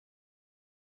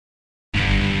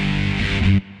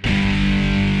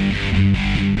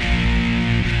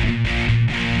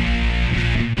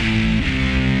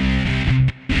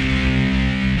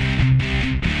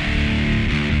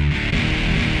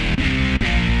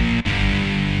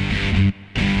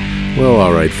Well,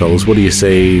 all right, fellas. What do you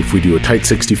say if we do a tight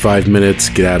 65 minutes,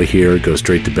 get out of here, go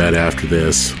straight to bed after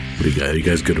this? What do you guys? Are you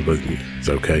guys good about it? Is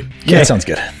that okay? Yeah, that sounds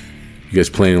good. You guys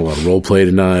playing a lot of role play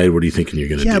tonight? What are you thinking you're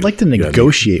going to do? Yeah, I'd like to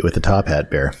negotiate with the Top Hat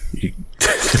Bear.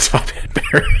 The Top Hat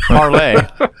Bear. Parlay.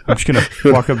 I'm just going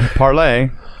to walk up to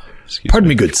parlay. Pardon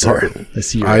me, good sir. I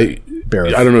see your bear.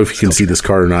 I don't know if you can see this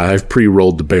card or not. I've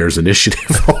pre-rolled the Bear's initiative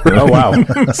already. Oh, wow.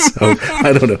 So,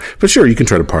 I don't know. But sure, you can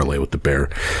try to parlay with the Bear.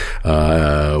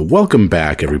 Welcome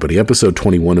back, everybody. Episode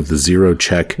 21 of the Zero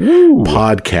Check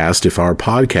podcast. If our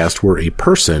podcast were a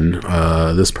person,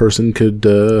 this person could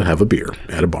have a beer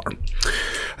at a bar.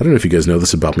 I don't know if you guys know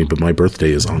this about me, but my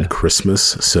birthday is on Christmas,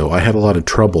 so I had a lot of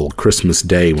trouble Christmas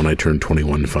Day when I turned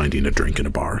 21 finding a drink in a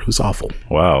bar. It was awful.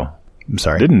 Wow. I'm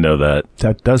sorry. Didn't know that.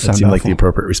 That does sound seem awful. like the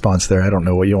appropriate response there. I don't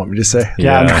know what you want me to say.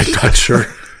 Yeah, I'm not sure.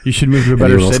 You should move to a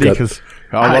better Anyone else city got- because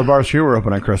all our bars here were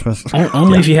open on Christmas.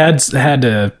 Only if you had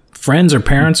friends or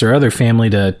parents or other family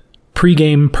to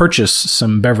pregame purchase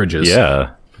some beverages.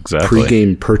 Yeah, exactly.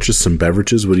 Pre-game purchase some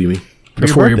beverages? What do you mean?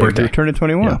 Before your birthday. You turned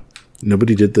 21. Yeah.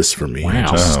 Nobody did this for me. Wow. I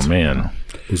just Oh, man.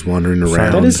 was wandering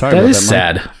around. That is Sorry about that,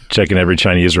 sad. Checking every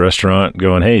Chinese restaurant,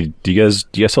 going, hey, do you guys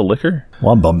sell liquor?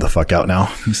 Well, I'm bummed the fuck out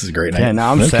now. This is a great night. Yeah,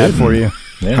 now I'm sad for you.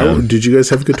 Yeah. How, did you guys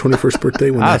have a good 21st birthday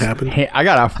when that happened? Hey, I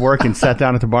got off work and sat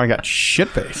down at the bar and got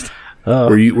shit-faced.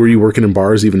 Were you working in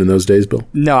bars even in those days, Bill?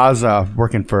 No, I was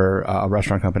working for a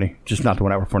restaurant company, just not the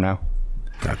one I work for now.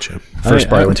 Gotcha.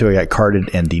 First bar I went to, I got carded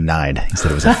and denied. He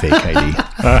said it was a fake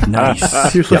ID.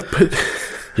 Nice. You're like,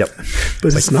 Yep.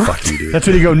 but it's not. Fuck you, dude. That's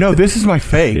when you go, no, this is my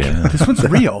fake. Yeah. This one's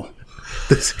real.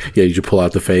 Yeah, you pull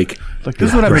out the fake. Like, this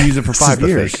is what I've been using for This is 5 the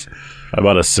years. fake. I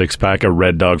bought a 6-pack of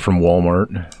Red Dog from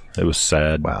Walmart. It was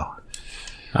sad. Wow.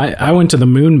 I went to the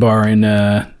Moon Bar in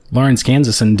Lawrence,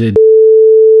 Kansas and did.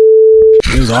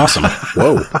 It was awesome.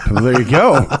 Whoa. Well, there you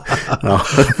go.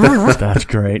 That's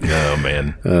great. Oh,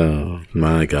 man. Oh,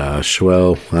 my gosh.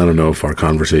 Well, I don't know if our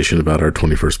conversation about our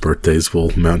 21st birthdays will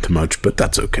amount to much, but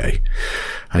that's okay.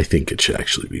 I think it should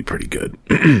actually be pretty good.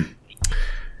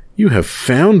 You have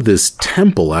found this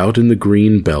temple out in the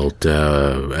green belt,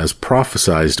 as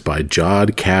prophesized by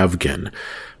Jod Kavgan.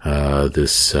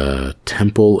 This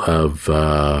temple of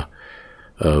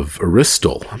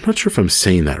Aristel. I'm not sure if I'm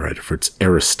saying that right, if it's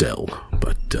Aristel,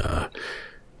 but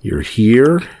you're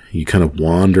here. You kind of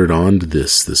wandered onto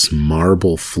this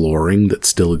marble flooring that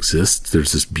still exists.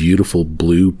 There's this beautiful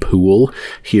blue pool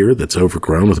here that's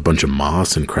overgrown with a bunch of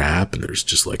moss and crap, and there's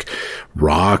just like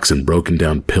rocks and broken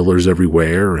down pillars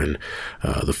everywhere, and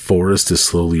the forest is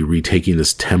slowly retaking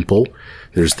this temple.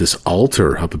 There's this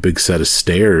altar up a big set of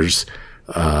stairs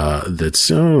that's,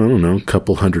 I don't know, a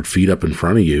couple 100 feet up in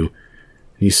front of you.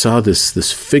 And you saw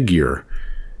this figure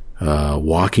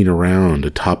walking around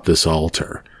atop this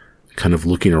altar, kind of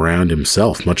looking around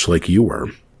himself, much like you were.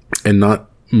 And not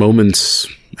moments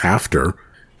after,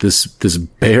 this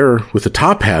bear with a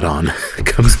top hat on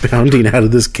comes bounding out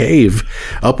of this cave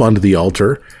up onto the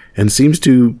altar and seems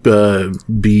to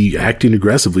be acting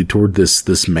aggressively toward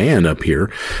this man up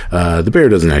here. The bear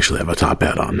doesn't actually have a top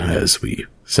hat on, as we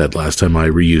said last time. I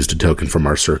reused a token from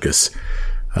our circus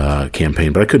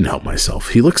campaign, but I couldn't help myself.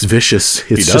 He looks vicious.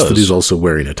 It's just that he's also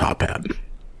wearing a top hat.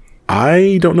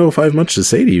 I don't know if I have much to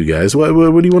say to you guys. What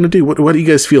do you want to do? What are you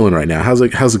guys feeling right now? How's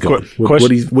it going? What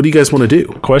do you guys want to do?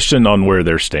 Question on where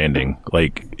they're standing.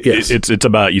 Like, Yes. it's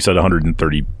about, you said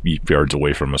 130 yards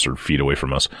away from us or feet away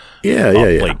from us. Yeah.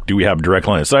 Like, do we have direct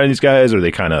line of sight of these guys? Or are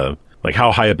they kind of, like,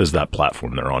 how high up is that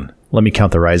platform they're on? Let me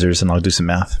count the risers and I'll do some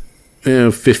math.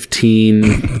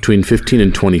 15, between 15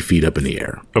 and 20 feet up in the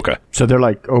air. Okay. So they're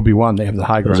like Obi-Wan. They have the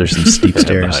high ground. Those are some steep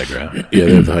stairs. High ground. Yeah,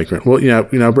 they have the high ground.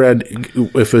 Well, Brad,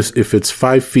 if it's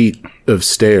 5 feet of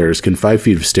stairs, can 5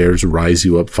 feet of stairs rise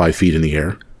you up 5 feet in the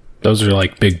air? Those are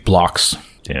like big blocks.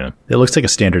 Yeah. It looks like a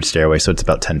standard stairway, so it's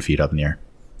about 10 feet up in the air.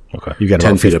 Okay. You got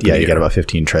 10 about feet 50, up in the you got air. about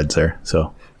 15 treads there.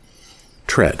 So,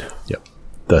 Tread. yep.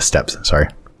 The steps, sorry.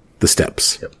 The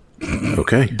steps. Yep.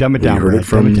 Okay. Dumb it down, You heard Brad. it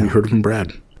from Dumb it down. you heard it from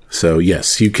Brad. So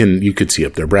yes, you could see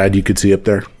up there. Brad, you could see up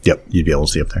there. Yep, you'd be able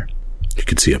to see up there. You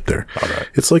could see up there. All right.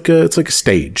 It's like a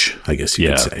stage, I guess you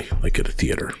Yeah. could say, like at a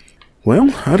theater.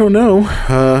 Well, I don't know.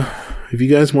 If you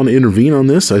guys want to intervene on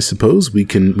this, I suppose we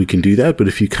can do that. But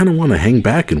if you kind of want to hang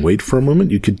back and wait for a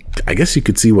moment, I guess you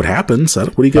could see what happens.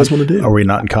 What do you guys want to do? Are we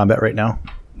not in combat right now?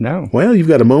 No. Well, you've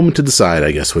got a moment to decide,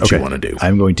 I guess, what you want to do.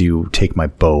 I'm going to take my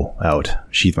bow out,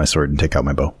 sheath my sword, and take out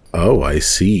my bow. Oh, I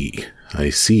see.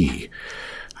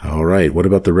 All right. What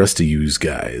about the rest of you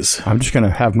guys? I'm just going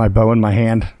to have my bow in my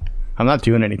hand. I'm not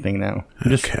doing anything now.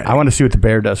 Okay. I want to see what the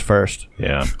bear does first.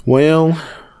 Yeah. Well,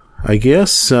 I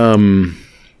guess,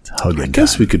 It's Hugging I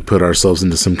guess we could put ourselves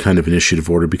into some kind of initiative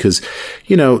order because,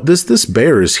 this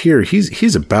bear is here.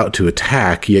 He's about to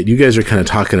attack, yet you guys are kind of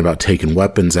talking about taking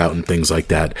weapons out and things like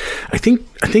that. I think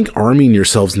arming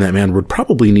yourselves in that manner would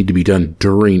probably need to be done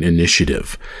during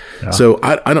initiative. Yeah. So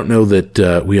I don't know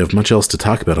that we have much else to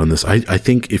talk about on this. I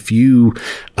think if you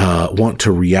want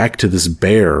to react to this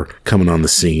bear coming on the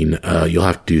scene, you'll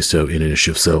have to do so in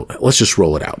initiative. So let's just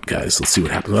roll it out, guys. Let's see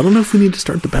what happens. I don't know if we need to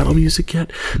start the battle music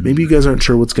yet. Maybe you guys aren't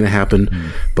sure what's going to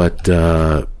happen, but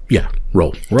yeah,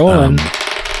 roll. Rolling.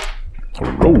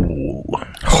 Roll.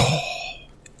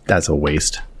 That's a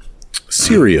waste.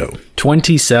 Sirio.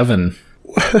 27.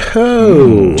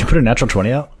 Whoa. Did you put a natural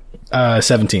 20 out?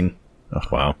 17.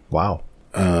 Wow. Wow.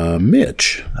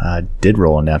 Mitch. I did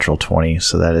roll a natural 20,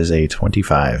 so that is a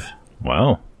 25.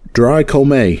 Wow. Dry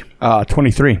Colmay.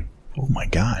 23. Oh my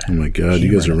god. Oh my god,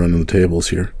 you guys are running the tables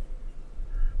here.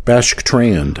 Bashk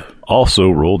Trand. Also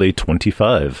rolled a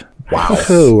 25. Wow.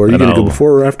 Oh, are you going to go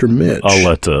before or after Mitch?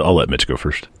 I'll let Mitch go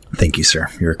first. Thank you, sir.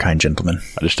 You're a kind gentleman.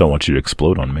 I just don't want you to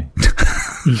explode on me.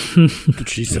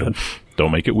 She said.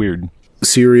 Don't make it weird.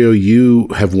 Sirio, you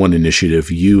have one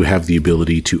initiative. You have the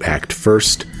ability to act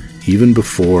first, even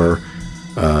before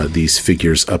these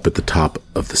figures up at the top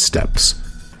of the steps.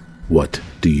 What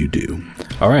do you do?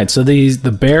 All right, so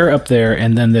the bear up there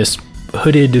and then this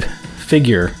hooded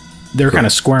figure, they're kind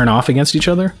of squaring off against each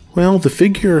other? Well, the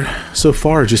figure so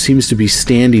far just seems to be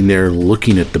standing there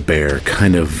looking at the bear,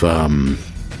 kind of, I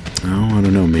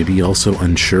don't know, maybe also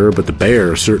unsure, but the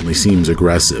bear certainly seems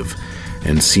aggressive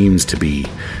and seems to be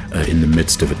in the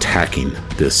midst of attacking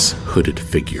this hooded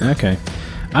figure. Okay.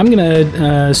 I'm going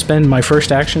to spend my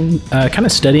first action kind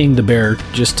of studying the bear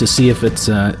just to see if it's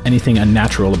anything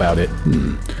unnatural about it.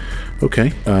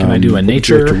 Okay. Can I do a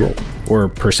nature to roll? or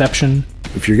perception?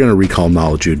 If you're going to recall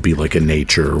knowledge, it would be like a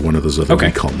nature or one of those other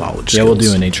recall knowledge skills. Yeah, we'll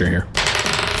do a nature here.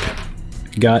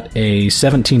 Got a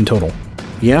 17 total.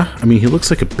 Yeah, I mean, he looks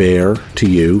like a bear to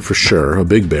you, for sure, a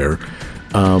big bear.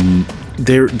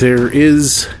 There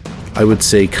is, I would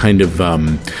say, kind of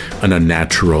an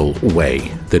unnatural way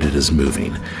that it is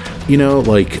moving.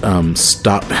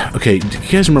 Stop. Okay, do you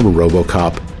guys remember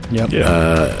RoboCop? Yep.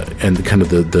 Yeah. And kind of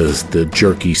the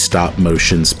jerky stop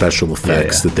motion special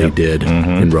effects that they did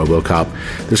in RoboCop.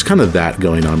 There's kind of that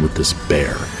going on with this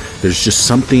bear. There's just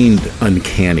something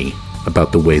uncanny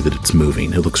about the way that it's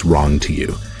moving. It looks wrong to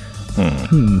you.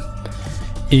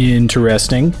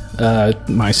 Interesting.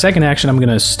 My second action, I'm going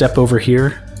to step over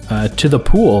here to the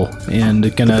pool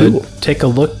and going to take a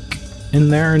look in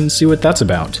there and see what that's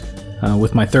about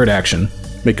with my third action.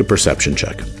 Make a perception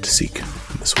check to seek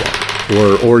this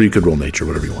water. Or you could roll nature,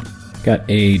 whatever you want. Got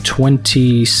a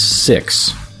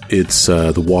 26. It's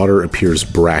the water appears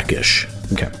brackish.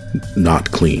 Okay. Not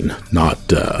clean.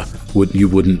 Not you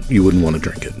wouldn't want to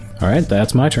drink it. All right,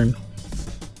 that's my turn.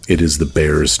 It is the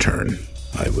bear's turn.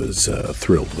 I was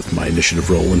thrilled with my initiative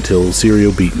roll until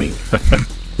Sirio beat me.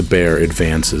 The bear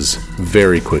advances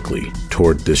very quickly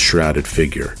toward this shrouded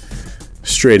figure.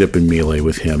 Straight up in melee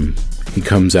with him. He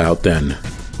comes out then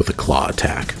with a claw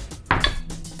attack.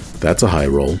 That's a high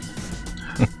roll.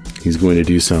 He's going to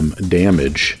do some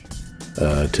damage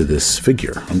to this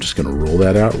figure. I'm just going to roll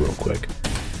that out real quick.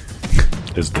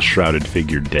 Is the shrouded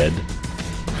figure dead?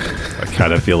 I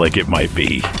kind of feel like it might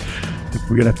be.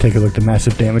 We're going to have to take a look at the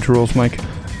massive damage rolls, Mike.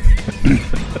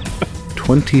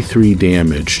 23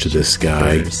 damage to this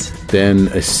guy. Then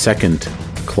a second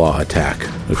claw attack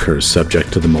occurs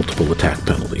subject to the multiple attack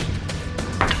penalty,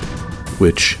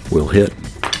 which will hit.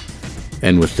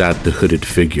 And with that, the hooded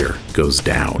figure goes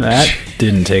down. That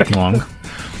didn't take long.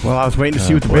 Well, I was waiting to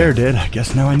see what the bear did. I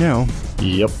guess now I know.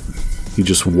 Yep. He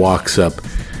just walks up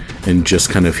and just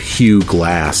kind of Hugh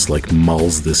Glass, like,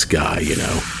 mulls this guy,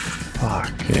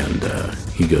 Fuck. And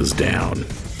he goes down.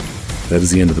 That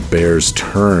is the end of the bear's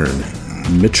turn.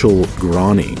 Mitchell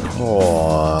Groning.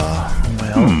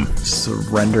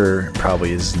 Surrender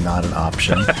probably is not an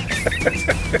option.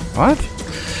 What?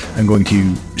 I'm going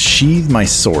to sheathe my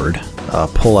sword,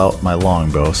 pull out my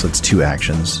longbow, so it's 2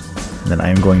 actions. And then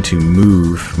I'm going to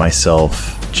move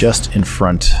myself just in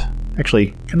front,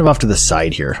 actually kind of off to the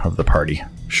side here of the party.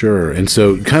 Sure. And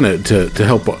so kind of to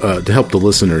help the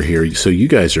listener here, so you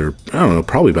guys are, I don't know,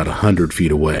 probably about 100 feet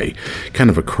away, kind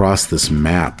of across this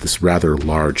map, this rather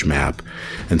large map.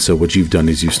 And so what you've done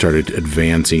is you've started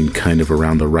advancing kind of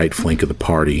around the right flank of the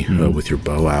party with your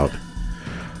bow out.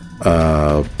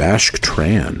 Bashk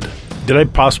Trand. Did I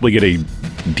possibly get a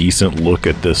decent look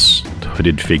at this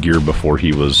hooded figure before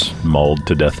he was mauled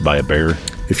to death by a bear?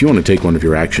 if you want to take one of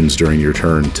your actions during your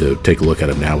turn to take a look at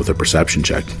him now with a perception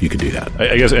check, you could do that.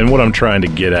 I guess, and what I'm trying to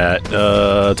get at,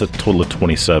 it's a total of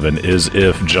 27, is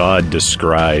if Jod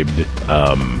described,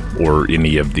 or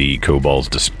any of the kobolds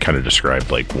just kind of described,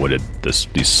 like, what did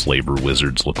these slaver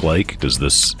wizards look like? Does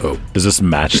this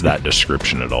match that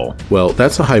description at all? Well,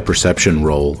 that's a high perception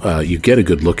roll. You get a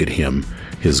good look at him,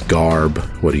 his garb,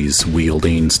 what he's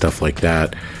wielding, stuff like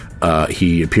that.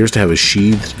 He appears to have a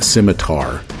sheathed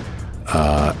scimitar,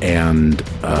 and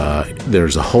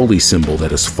there's a holy symbol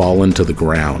that has fallen to the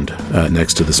ground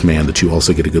next to this man that you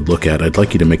also get a good look at. I'd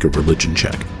like you to make a religion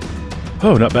check.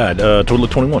 Oh, not bad. Total of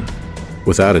 21.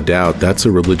 Without a doubt, that's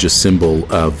a religious symbol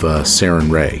of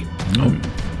Sarenrae.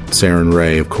 Saren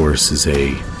Ray, of course, is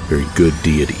a very good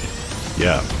deity.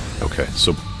 Yeah. Okay.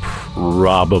 So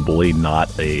probably not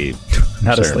a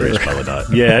slaver. Probably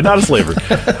not. Yeah, not a slaver.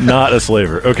 Not a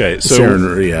slaver. Okay.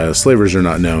 So slavers are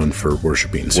not known for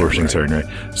worshiping Saren Ray.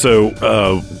 So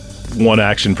one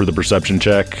action for the perception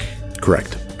check.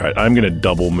 Correct. All right. I'm going to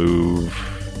double move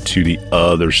to the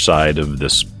other side of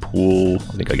this pool.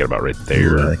 I think I got about right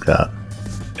there. I like that.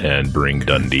 And bring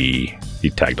Dundee. He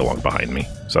tagged along behind me.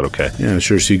 Is that okay? Yeah,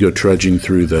 sure. So you go trudging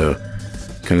through the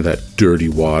kind of that dirty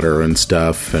water and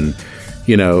stuff, and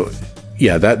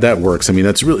that works. I mean,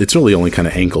 it's really only kind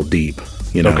of ankle deep.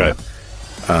 Okay.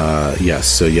 Yes.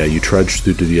 So yeah, you trudge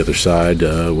through to the other side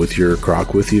with your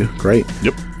croc with you. Great.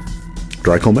 Yep.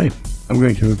 Draco May. I'm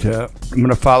going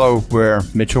to follow where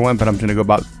Mitchell went, but I'm going to go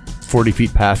about 40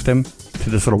 feet past him to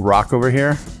this little rock over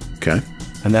here. Okay.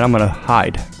 And then I'm going to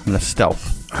hide. I'm going to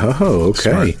stealth. Oh,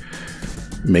 okay. Smart.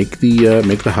 Make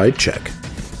the hide check.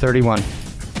 31.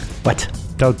 What?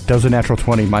 That was a natural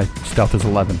 20. My stealth is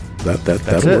 11.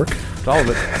 That'll work. That's all of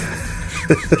it.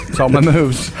 It's all my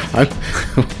moves.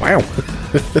 Wow.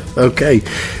 Okay.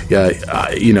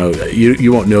 Yeah.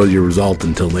 You won't know your result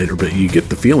until later, but you get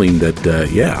the feeling that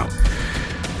yeah.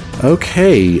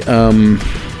 Okay.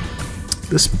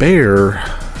 This bear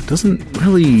doesn't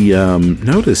really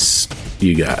notice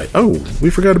you guys. Oh, we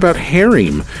forgot about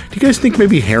Harim. Do you guys think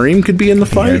maybe Harim could be in the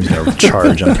fight?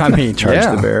 Charge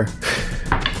the bear.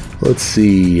 Let's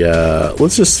see.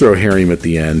 Let's just throw Harim at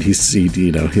the end.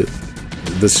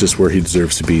 That's just where he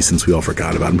deserves to be since we all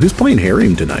forgot about him. Who's playing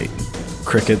Harim tonight?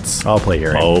 Crickets. I'll play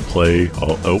Harim.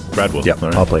 Brad will. Yep,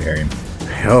 I'll play Harim.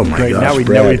 Oh my gosh,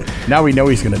 now we know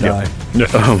he's going to die.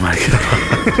 Oh my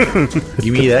god.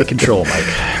 Give me that control, Mike.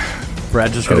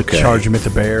 Brad just going to charge him at the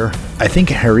bear. I think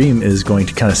Harim is going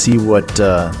to kind of see what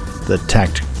the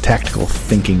tactical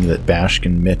thinking that Bashk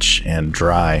and Mitch and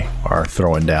Dry are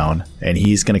throwing down, and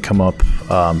he's going to come up,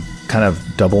 kind of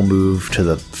double move to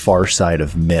the far side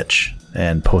of Mitch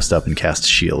and post up and cast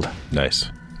shield. Nice.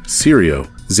 Sirio,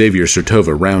 Xavier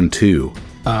Sertova, round 2.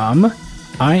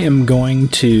 I am going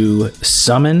to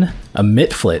summon a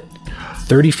Mitflit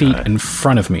 30 feet in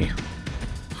front of me.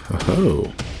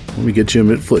 Oh, let me get you a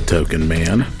Mitflit token,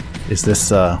 man. Is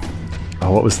this,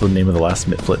 what was the name of the last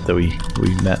Mitflit that we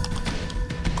met?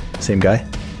 Same guy?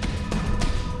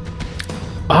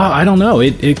 I don't know.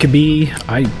 It could be,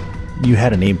 You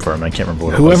had a name for him. I can't remember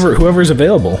what it was. Whoever's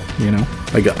available,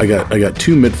 I got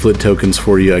 2 Mitflit tokens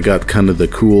for you. I got kind of the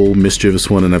cool, mischievous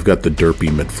one, and I've got the derpy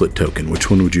Mitflit token. Which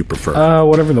one would you prefer?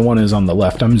 Whatever the one is on the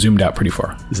left. I'm zoomed out pretty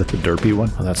far. Is that the derpy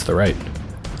one? Oh, that's the right.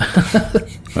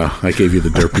 Oh, I gave you the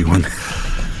derpy one.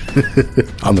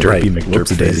 On the right.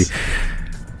 Whoops, daisy.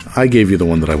 I gave you the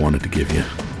one that I wanted to give you.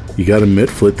 You got a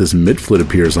Mitflit. This Mitflit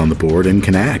appears on the board and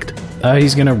can act.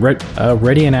 He's going to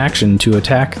ready an action to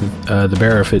attack the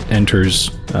bear if it enters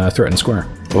threatened square.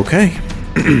 Okay.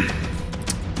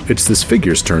 It's this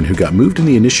figure's turn who got moved in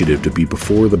the initiative to be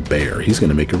before the bear. He's going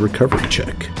to make a recovery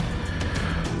check.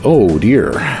 Oh,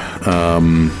 dear.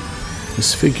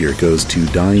 This figure goes to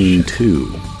dying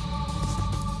 2.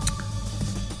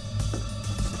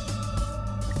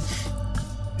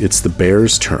 It's the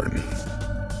bear's turn.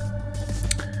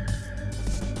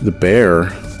 The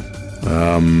bear,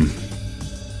 well,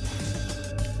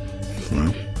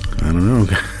 I don't know.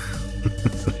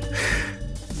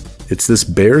 It's this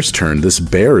bear's turn. This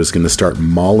bear is going to start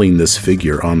mauling this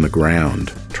figure on the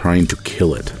ground, trying to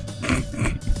kill it.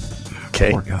 Okay.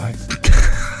 Poor guy.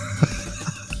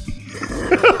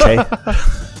 Okay.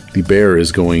 The bear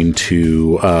is going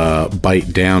to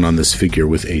bite down on this figure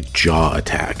with a jaw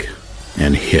attack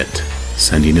and hit,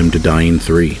 sending him to dying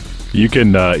 3. You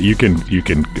can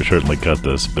certainly cut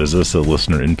this, but is this a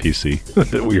listener NPC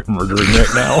that we are murdering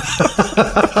right now?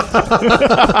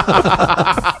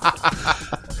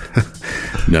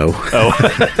 No. Oh.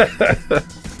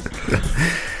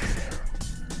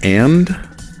 And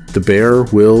the bear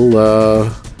will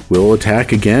will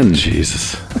attack again.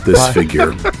 Jesus. This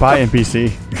figure. Bye,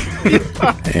 NPC.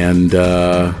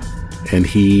 And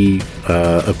he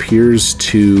appears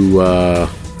to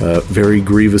very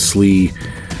grievously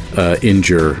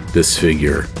injure this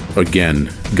figure. Again,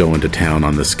 going to town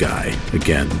on this guy.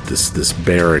 Again, this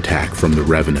bear attack from the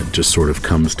Revenant just sort of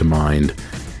comes to mind.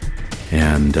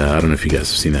 And I don't know if you guys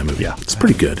have seen that movie. Yeah. It's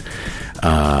pretty good.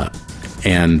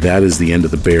 And that is the end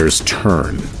of the bear's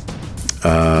turn.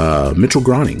 Mitchell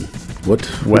Groening, what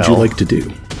would you like to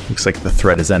do? Looks like the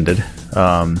threat has ended.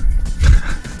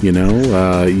 You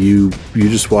know, you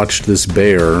just watched this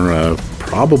bear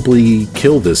probably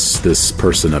kill this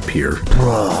person up here.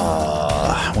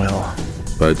 Well,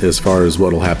 But as far as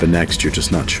what'll happen next, you're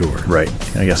just not sure. right.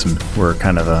 I guess we're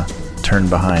kind of a turn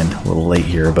behind, a little late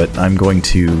here, but I'm going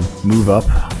to move up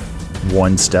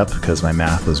one step because my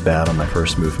math was bad on my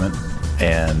first movement,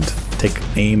 and take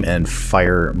aim and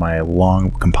fire my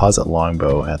composite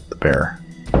longbow at the bear.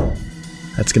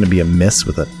 That's going to be a miss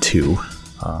with a 2.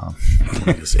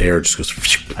 This air just goes.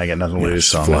 I got nothing to lose,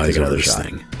 Just so I'm going to flies take over another this shot.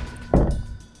 thing.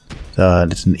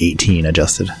 It's an 18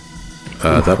 adjusted.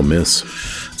 That'll miss.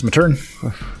 It's my turn.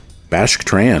 Bashk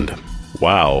Trand.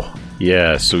 Wow.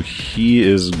 Yeah, so he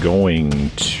is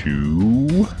going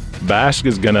to... Bashk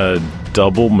is going to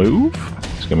double move.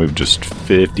 He's going to move just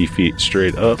 50 feet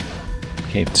straight up.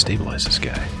 Can't even stabilize this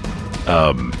guy.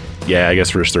 Yeah, I guess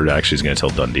for his third action, he's going to tell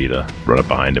Dundee to run up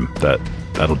behind him.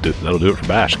 That'll do it for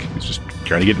Bashk. He's just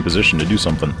trying to get in position to do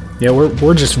something. Yeah,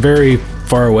 we're just very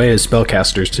far away as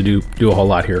spellcasters to do a whole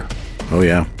lot here. Oh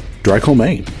yeah, Drycol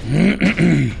May.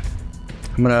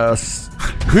 I'm gonna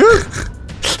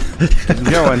keep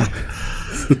going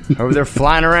over there,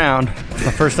 flying around. That's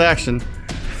my first action.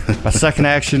 My second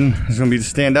action is gonna be to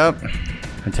stand up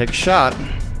and take a shot.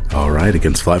 All right,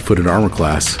 against flat-footed armor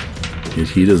class.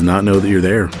 He does not know that you're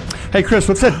there. Hey, Chris,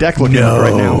 what's that deck looking like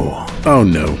right now? Oh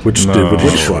no! Which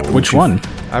one? Which one?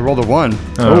 I rolled a 1.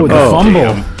 Oh, the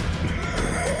fumble.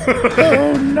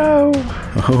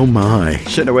 Oh my!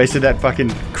 Shouldn't have wasted that fucking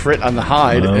crit on the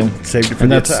hide and saved it for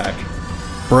And the that's- attack.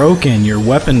 Broken. Your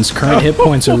weapon's current hit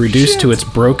points are reduced to its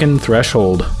broken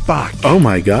threshold. Fuck. Oh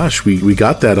my gosh! We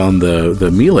got that on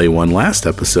the melee one last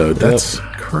episode. That's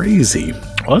crazy.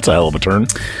 Well, that's a hell of a turn.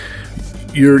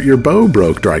 Your bow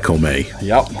broke, Drycol May.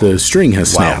 Yep. The string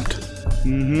has snapped.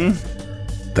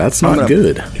 Mm-hmm. That's not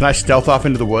good. Can I stealth off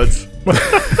into the woods?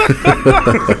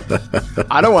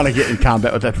 I don't want to get in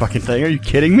combat with that fucking thing. Are you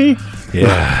kidding me?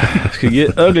 Yeah, this could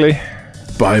get ugly.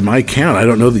 By my count, I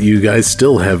don't know that you guys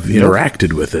still have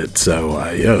interacted with it. So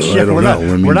I don't we're know.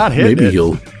 not- we're not hitting maybe it.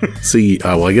 he'll see.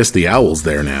 Well, I guess the owl's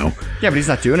there now. Yeah, but he's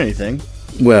not doing anything.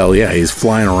 Well, yeah, he's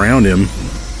flying around him.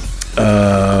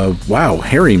 Wow,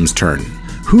 Harim's turn.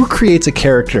 Who creates a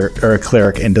character or a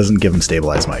cleric and doesn't give him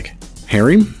stabilize, Mike?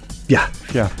 Harim? Yeah.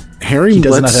 Yeah. Harim He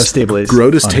does lets not have stabilize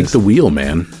Grotus on take his- the wheel,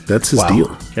 man. That's his Wow.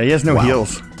 deal. Yeah, he has no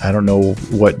heals. I don't know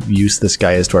what use this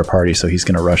guy is to our party, so he's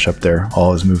going to rush up there.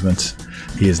 All his movements.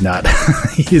 He is not.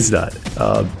 He is not.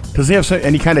 Does he have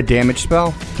any kind of damage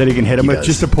spell that he can hit him with does.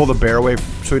 just to pull the bear away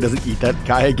so he doesn't eat that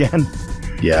guy again?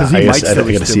 Yeah, 'Cause he I guess might I still got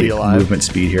to still see be alive. movement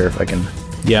speed here if I can.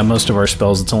 Yeah, most of our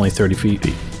spells, it's only 30 feet.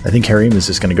 I think Harim is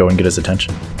just going to go and get his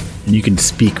attention. And you can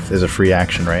speak as a free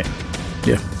action, right?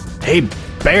 Yeah. Hey,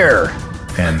 bear!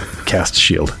 And cast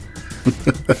shield.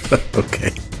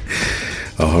 Okay.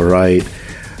 All right.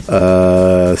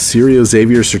 Sirio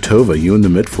Xavier Sertova, you and the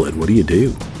Midflit, what do you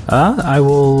do? I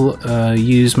will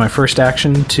use my first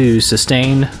action to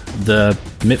sustain the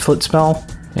Mitflit spell,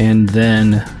 and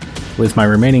then with my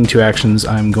remaining 2 actions,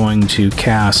 I'm going to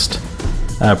cast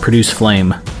Produce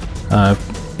Flame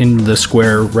in the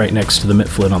square right next to the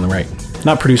Mitflit on the right.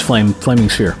 Not Produce Flame, Flaming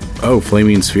Sphere. Oh,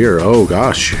 Flaming Sphere. Oh,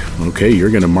 gosh. Okay, you're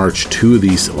going to march 2 of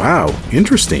these. Wow,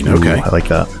 interesting. Okay. Ooh, I like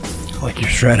that. I like your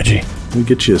strategy. Let me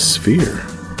get you a sphere.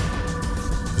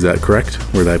 Is that correct?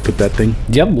 Where did I put that thing?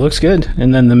 Yep, looks good.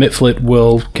 And then the Mitflit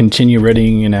will continue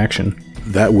readying in action.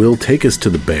 That will take us to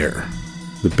the bear.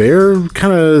 The bear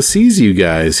kind of sees you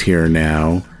guys here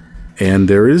now, and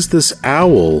there is this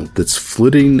owl that's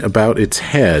flitting about its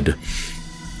head.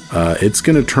 It's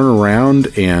going to turn around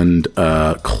and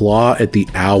claw at the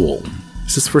owl.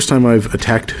 Is this the first time I've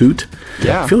attacked Hoot?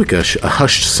 Yeah. I feel like a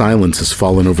hushed silence has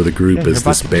fallen over the group Yeah, you're as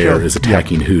this about to bear kill- is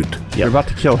attacking Hoot. You're about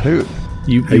to kill Hoot. How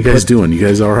you guys doing? You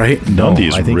guys all right? Dundee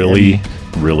is I think really,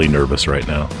 really nervous right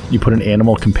now. You put an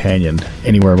animal companion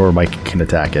anywhere where Mike can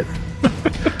attack it.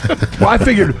 Well, I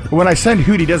figured when I send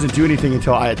Hoot, he doesn't do anything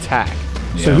until I attack.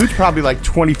 So Hoot's probably like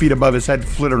 20 feet above his head,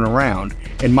 flittering around,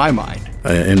 in my mind.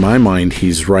 In my mind,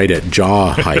 he's right at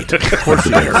jaw height of the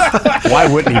bear. Why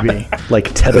wouldn't he be? Like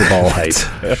tetherball height.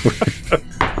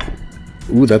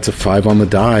 Ooh, that's a 5 on the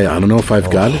die. I don't know if I've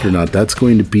got it or not. That's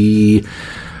going to be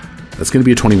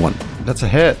a 21. That's a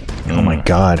hit. Oh my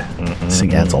god. This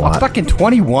thing adds a lot. Fucking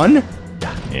 21?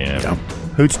 Yeah.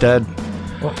 Hoot's dead.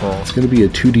 It's going to be a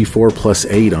 2d4 plus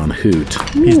 8 on Hoot.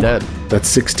 He's dead. That's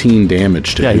 16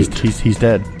 damage to Yeah, Hoot. he's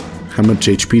dead. How much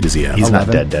HP does he have? He's not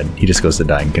 11. dead. He just goes to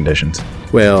dying conditions.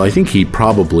 Well, I think he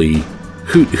probably...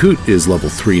 Hoot is level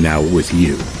 3 now with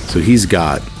you. So he's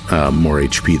got more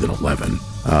HP than 11.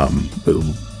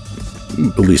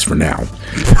 At least for now.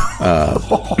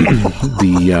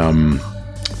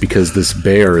 Because this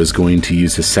bear is going to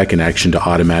use his second action to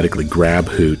automatically grab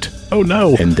Hoot. Oh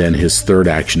no! And then his third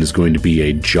action is going to be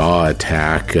a jaw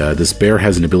attack. This bear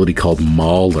has an ability called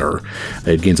Mauler.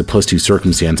 It gains a +2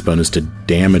 circumstance bonus to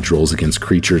damage rolls against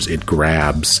creatures it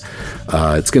grabs.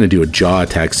 It's going to do a jaw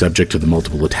attack subject to the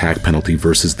multiple attack penalty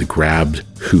versus the grabbed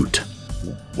Hoot.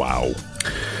 Wow.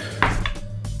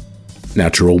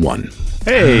 Natural 1.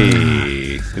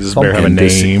 Hey! Does this bear have a And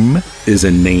this name? is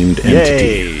a named entity,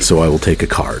 Yay. so I will take a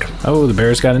card. Oh, the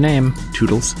bear's got a name.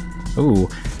 Toodles. Ooh.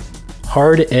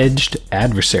 Hard-edged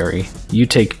adversary. You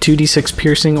take 2d6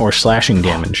 piercing or slashing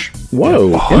damage.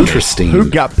 Whoa, interesting.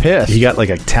 Hoot got pissed. He got like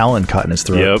a talon caught in his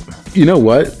throat. Yep. You know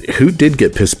what? Who did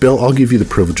get pissed? Bill, I'll give you the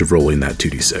privilege of rolling that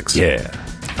 2d6. Yeah.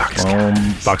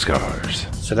 Boxcars.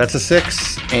 So that's a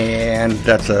 6, and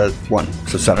that's a 1.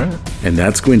 So 7. And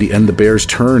that's going to end the bear's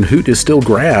turn. Hoot is still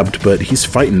grabbed, but he's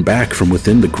fighting back from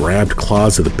within the grabbed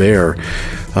claws of the bear.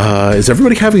 Is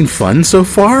everybody having fun so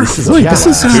far? This Hoot's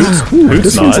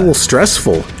one's not. a little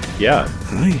stressful. Yeah.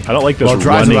 I don't like this Well,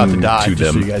 Dry's running about to die, to just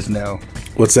them. so you guys know.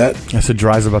 What's that? I said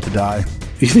Dry's about to die.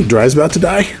 You think Dry's about to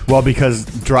die? Well, because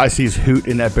Dry sees Hoot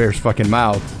in that bear's fucking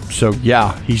mouth. So,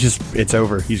 yeah, it's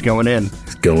over. He's going in.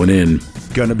 He's going in.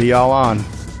 Gonna be all on.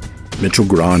 Mitchell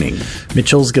Groning.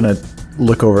 Mitchell's gonna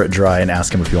look over at Dry and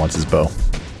ask him if he wants his bow.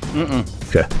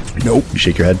 Okay. Nope. You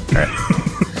shake your head. All right.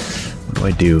 What do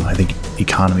I do? I think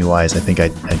economy-wise, I think I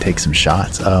take some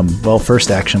shots. Well,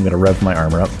 first action, I'm gonna rev my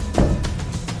armor up.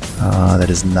 That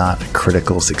is not a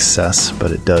critical success,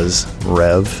 but it does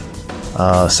rev.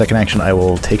 Second action, I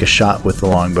will take a shot with the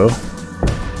longbow.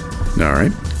 All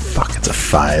right. Fuck, it's a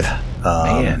 5.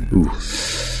 Man.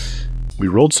 We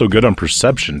rolled so good on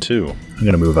perception, too. I'm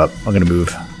gonna move up. I'm gonna move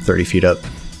 30 feet up.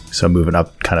 So I'm moving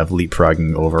up, kind of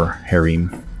leapfrogging over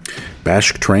Harim.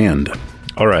 Bashk Trand.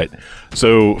 All right.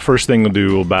 So first thing we'll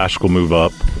do, Bashk will move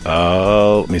up.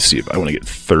 Let me see if I want to get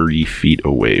 30 feet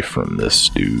away from this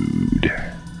dude.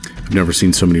 I've never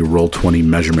seen so many Roll20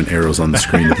 measurement arrows on the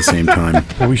screen at the same time.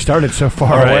 Well, we started so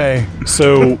far All right. away.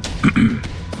 So,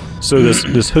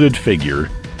 this hooded figure,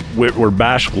 where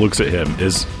Bashk looks at him,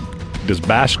 does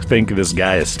Bashk think this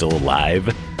guy is still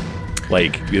alive?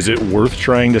 Like, is it worth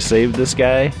trying to save this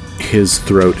guy? His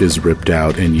throat is ripped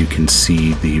out, and you can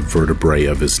see the vertebrae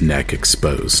of his neck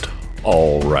exposed.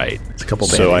 All right. It's a couple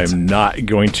So Band-Aids. I'm not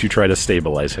going to try to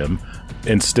stabilize him.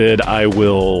 Instead, I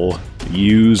will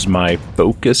use my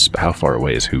focus. How far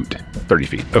away is Hoot? 30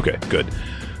 feet. Okay, good.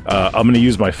 I'm going to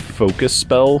use my focus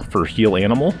spell for Heal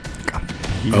Animal.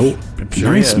 Oh,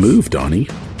 sure nice is. move, Donnie.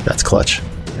 That's clutch.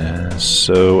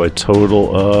 So a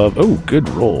total of... Oh, good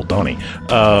roll, Donnie.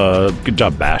 Good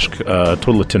job, Bashk.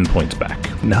 Total of 10 points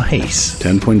back. Nice.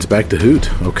 10 points back to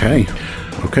Hoot. Okay.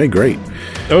 Okay, great.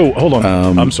 Oh, hold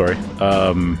on. I'm sorry.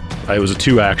 It was a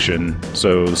 2-action,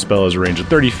 so the spell has a range of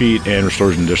 30 feet and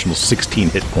restores an additional 16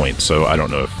 hit points. So I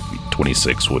don't know if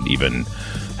 26 would even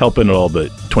help in at all,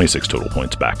 but 26 total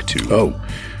points back to... Oh,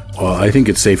 well, I think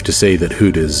it's safe to say that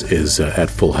Hoot is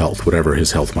at full health, whatever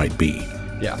his health might be.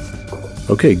 Yeah.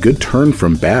 Okay, good turn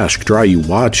from Bashk. Dry, you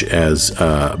watch as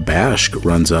Bashk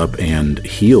runs up and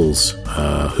heals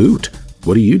Hoot.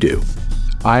 What do you do?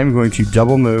 I'm going to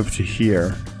double move to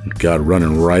here. God,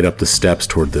 running right up the steps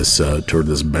toward this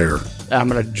bear. I'm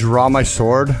going to draw my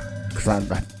sword, because I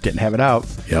didn't have it out.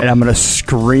 Yep. And I'm going to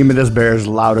scream at this bear as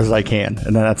loud as I can.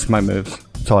 And then that's my moves.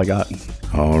 That's all I got.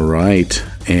 All right,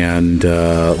 and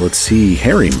let's see,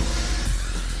 Harim.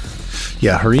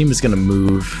 Yeah, Harim is going to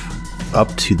move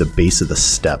up to the base of the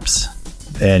steps,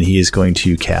 and he is going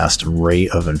to cast Ray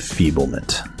of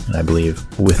Enfeeblement. And I believe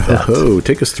with that, Oh,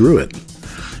 take us through it.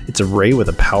 it's a ray with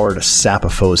a power to sap a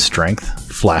foe's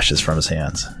strength, flashes from his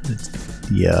hands.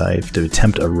 Yeah, I have to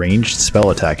attempt a ranged spell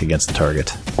attack against the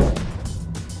target.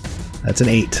 That's an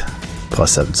 8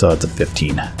 plus 7, so it's a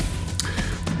 15.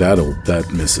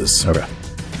 That misses. Okay.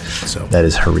 So, That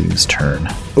is Harim's turn.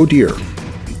 oh dear.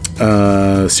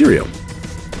 Sirio.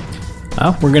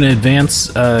 Oh, we're going to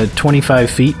advance 25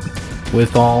 feet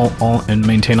with all and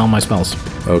maintain all my spells.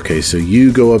 Okay, so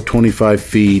you go up 25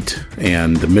 feet,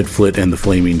 and the midflit and the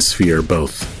flaming sphere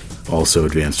both also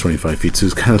advanced 25 feet. So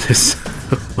it's kind of this,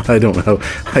 I don't know.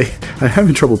 I'm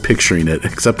having trouble picturing it,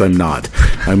 except I'm not.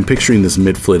 I'm picturing this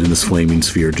Midflit and this flaming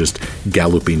sphere just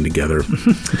galloping together.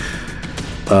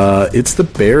 It's the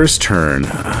bear's turn.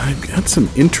 I've got some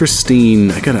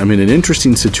interesting, I'm in an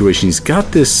interesting situation. He's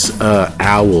got this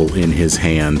owl in his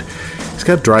hand. He's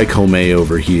got Dracomet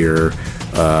over here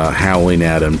howling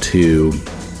at him too.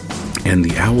 And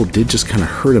the owl did just kind of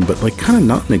hurt him, but like kind of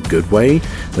not in a good way.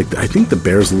 Like I think the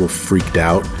bear's a little freaked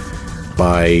out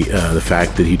by the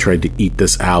fact that he tried to eat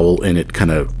this owl and it kind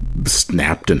of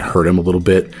snapped and hurt him a little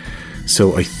bit.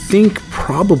 So I think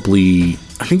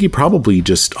he probably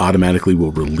just automatically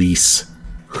will release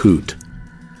Hoot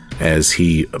as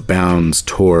he bounds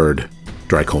toward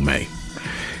Dracomet.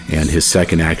 And his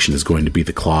second action is going to be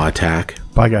the claw attack.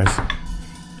 Bye, guys.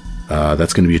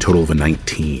 That's going to be a total of a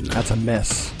 19. That's a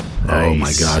miss. Oh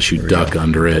my gosh, you duck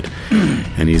under it.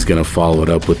 And he's going to follow it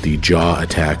up with the jaw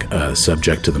attack,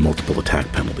 subject to the multiple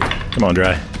attack penalty. Come on,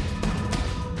 Dry.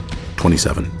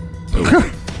 27.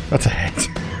 That's a hit.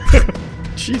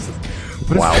 Jesus.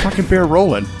 What is this fucking bear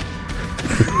rolling?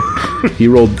 He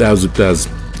rolled as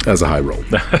a high roll.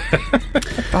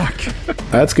 Fuck.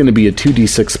 That's going to be a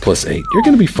 2d6 plus 8. You're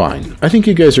going to be fine. I think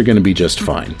you guys are going to be just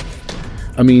fine.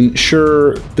 I mean,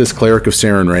 sure, this cleric of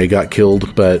Sarenrae got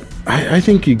killed, but I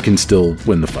think you can still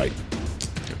win the fight.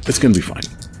 It's going to be fine.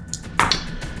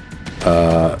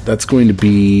 That's going to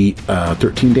be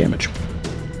 13 damage.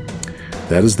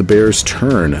 That is the bear's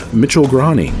turn. Mitchell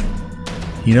Grani.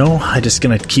 I'm just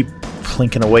going to keep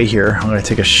plinking away here. I'm going to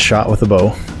take a shot with a bow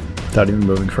without even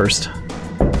moving first.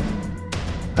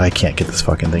 I can't get this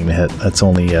fucking thing to hit. That's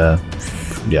only,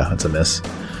 that's a miss.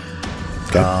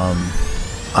 Okay.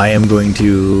 I am going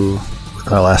to, with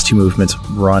my last 2 movements,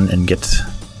 run and get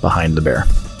behind the bear.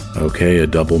 Okay, a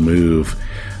double move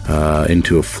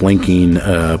into a flanking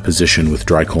position with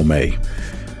Dracomet.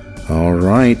 All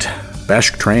right.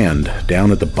 Bashtrand,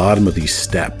 down at the bottom of these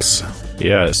steps.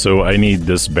 Yeah, so I need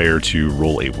this bear to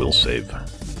roll a will save.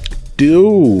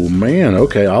 Oh, man.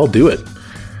 Okay, I'll do it.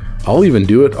 I'll even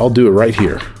do it. I'll do it right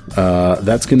here.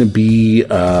 That's going to be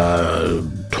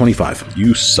 25.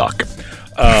 You suck.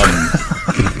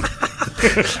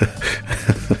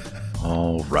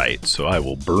 All right, so I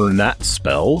will burn that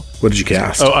spell. What did you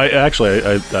cast? Oh,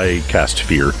 I cast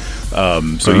Fear.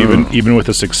 So even with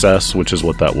a success, which is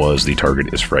what that was, the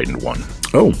target is frightened 1.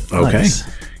 Oh, okay. Nice.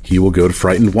 He will go to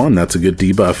frightened 1. That's a good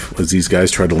debuff as these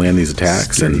guys try to land these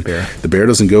attacks. Scary and bear. The bear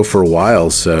doesn't go for a while,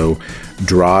 so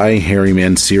Dry, Hairy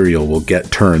Man Cereal will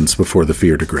get turns before the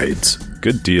fear degrades.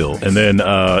 Good deal. And then,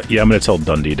 I'm going to tell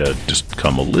Dundee to just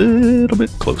come a little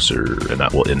bit closer, and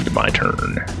that will end my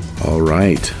turn. All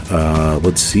right.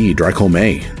 Let's see.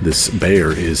 Dracomet, this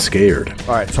bear is scared.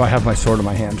 All right, so I have my sword in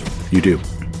my hand. You do.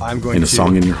 I'm going And a to...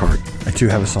 song in your heart. I do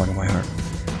have a song in my heart.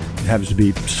 It happens to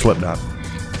be Slipknot.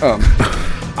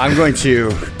 I'm going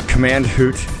to command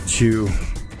Hoot to...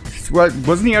 What,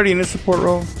 wasn't he already in his support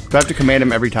role? Do I have to command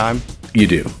him every time? You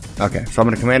do. Okay, so I'm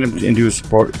going to command him into his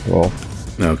support role.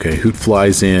 Okay. Hoot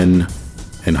flies in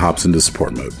and hops into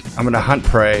support mode. I'm going to hunt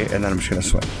prey, and then I'm just going to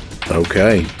swim.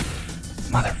 Okay.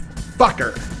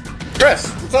 Motherfucker! Chris,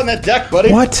 what's on that deck,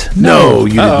 buddy? What? No,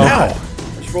 you did not.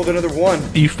 I just rolled another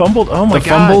 1. You fumbled? Oh my The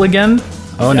god. fumble again?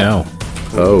 Oh no.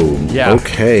 Oh, Yeah.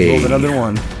 okay. Rolled another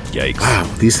 1. Yikes. Wow,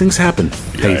 these things happen.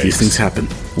 Hey, these Yikes. things happen.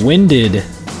 Winded,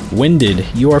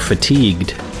 you are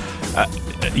fatigued.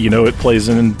 It plays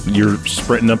in, you're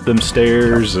sprinting up them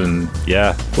stairs, and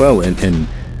yeah. Well, and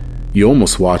you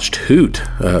almost watched Hoot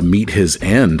meet his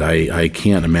end. I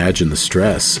can't imagine the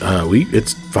stress.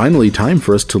 It's finally time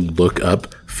for us to look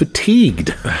up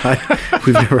fatigued.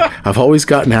 I've always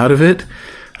gotten out of it,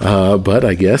 but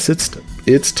I guess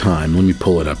it's time. Let me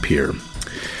pull it up here.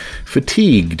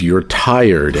 Fatigued, you're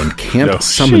tired and can't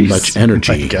summon much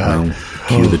energy. Well,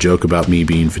 cue the joke about me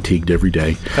being fatigued every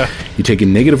day. You take a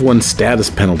 -1 status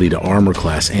penalty to armor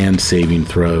class and saving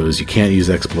throws. You can't use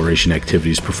exploration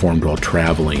activities performed while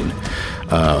traveling.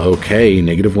 Okay,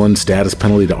 -1 status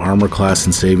penalty to armor class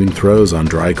and saving throws on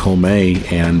Dracomet,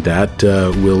 and that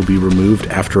will be removed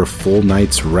after a full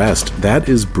night's rest. That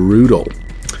is brutal.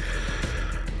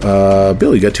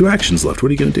 Bill, you got 2 actions left. What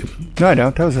are you going to do? No, I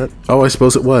don't. That was it. Oh, I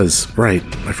suppose it was. Right.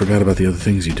 I forgot about the other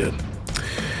things you did.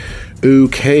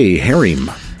 Okay,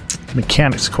 Harim.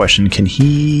 Mechanics question: can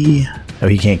he? Oh,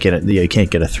 he can't get it. Yeah, he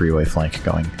can't get a 3-way flank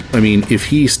going. I mean, if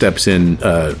he steps in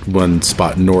 1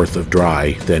 spot north of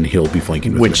Dry, then he'll be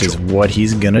flanking with Which Mitchell. is what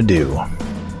he's gonna do.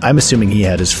 I'm assuming he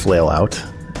had his flail out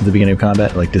at the beginning of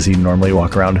combat. Like, does he normally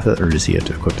walk around with it, or does he have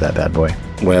to equip that bad boy?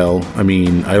 Well, I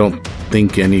mean, I don't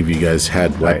think any of you guys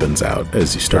had weapons out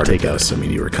as you started take it. this. I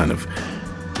mean, you were kind of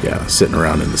Yeah, sitting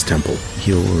around in this temple.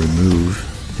 He'll remove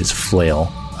his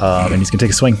flail, and he's going to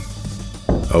take a swing.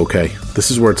 Okay,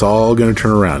 this is where it's all going to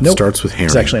turn around. Nope. It starts with Harry.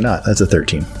 It's actually not. That's a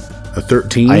 13. A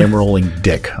 13? I am rolling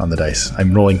dick on the dice.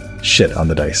 I'm rolling shit on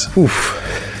the dice.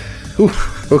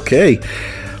 Oof. Okay.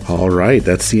 All right,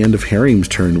 that's the end of Harry's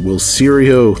turn. Will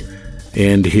Sirio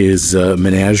and his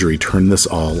menagerie turn this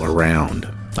all around?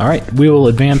 All right, we will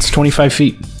advance 25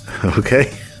 feet.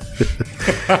 Okay.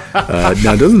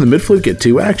 Now, doesn't the midflute get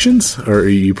 2 actions? Or are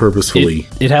you purposefully...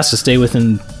 It has to stay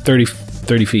within 30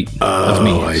 feet of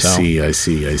me. Oh, I see.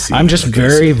 I'm just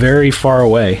very, very far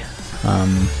away.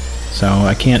 So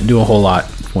I can't do a whole lot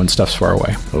when stuff's far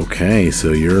away. Okay,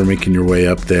 so you're making your way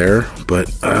up there. But,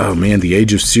 oh man, the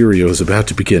Age of Sirio is about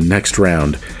to begin next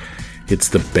round. It's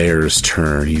the bear's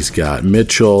turn. He's got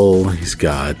Mitchell, he's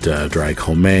got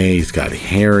Drycolme, he's got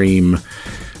Harim.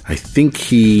 I think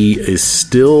he is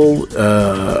still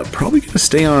probably going to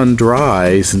stay on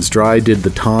Dry, since Dry did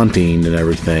the taunting and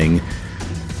everything.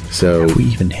 So Have we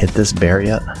even hit this bear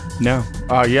yet? No.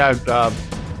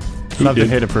 Something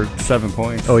hit it for 7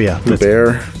 points. Oh, yeah. the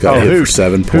bear got hit for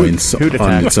 7 points Hoot on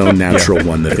attack. its own natural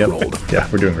one that it rolled. Yeah,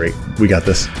 we're doing great. We got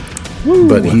this.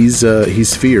 But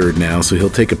he's feared now, so he'll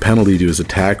take a penalty to his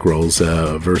attack rolls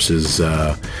versus who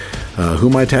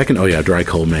am I attacking? Oh yeah,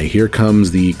 Drycolme. Here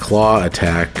comes the claw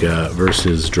attack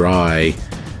versus Dry.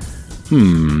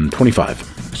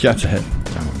 25. That's a hit.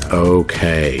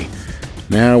 Okay,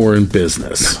 now we're in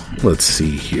business. Let's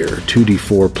see here.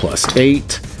 2d4 plus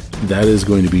 8. That is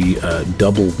going to be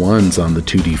double ones on the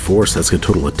 2d4, so that's going to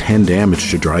total of 10 damage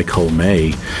to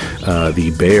Drycolme.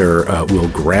 The bear will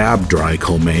grab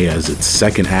Drycolme as its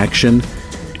second action,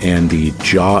 and the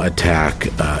jaw attack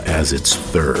as its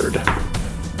third.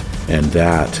 And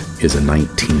that is a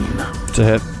 19. It's a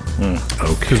hit.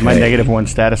 Okay. Because my -1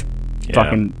 status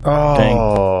fucking thing.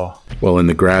 Oh. Well, and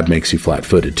the grab makes you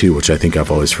flat-footed too, which I think I've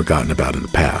always forgotten about in the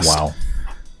past. Wow.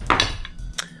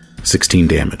 16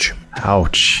 damage.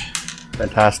 Ouch.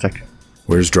 Fantastic.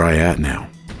 Where's Dry at now?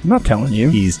 I'm not telling you.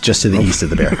 He's just to the east of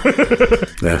the bear.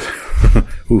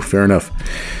 Ooh, fair enough.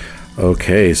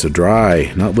 Okay, so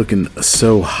Dry, not looking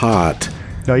so hot.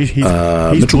 No, he's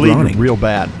Mitchell bleeding Groening. real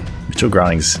bad. Mitchell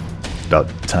Groening's about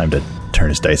time to turn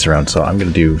his dice around, so I'm going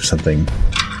to do something.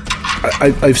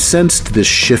 I've sensed this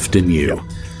shift in you.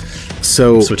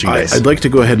 So Switching dice. I'd like to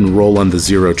go ahead and roll on the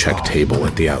 0 check table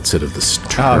at the outset of this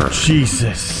turn. Oh,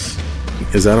 Jesus.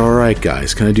 Is that all right,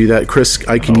 guys? Can I do that? Chris,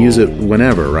 I can use it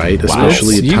whenever, right?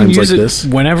 Especially at You can times like use it this.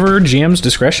 whenever. GM's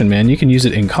discretion, man. You can use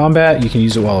it in combat. You can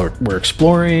use it while we're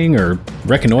exploring or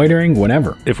reconnoitering.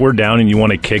 Whenever. If we're down and you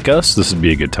want to kick us, this would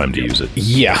be a good time to use it.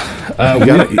 Yeah.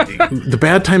 The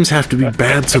bad times have to be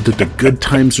bad so that the good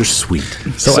times are sweet.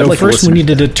 So I'd like first, we listeners need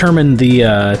to determine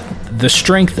the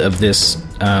strength of this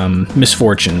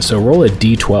misfortune. So roll a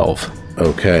d12.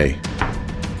 Okay.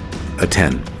 A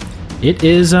 10. It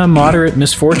is a moderate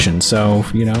misfortune, so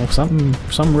something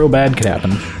real bad could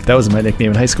happen. That was my nickname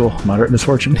in high school, Moderate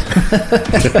Misfortune.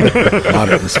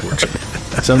 Moderate misfortune.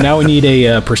 So now we need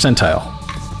a percentile.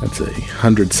 That's a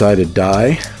 100-sided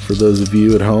die for those of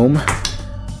you at home.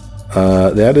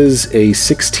 That is a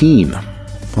 16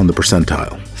 on the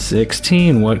percentile.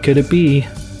 16. What could it be?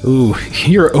 Ooh,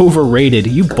 you're overrated.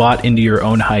 You bought into your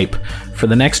own hype. For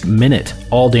the next minute,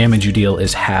 all damage you deal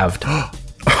is halved.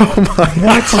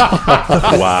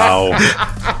 Wow.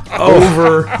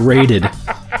 Overrated.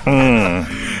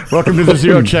 Welcome to the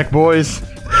 0 check, boys.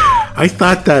 I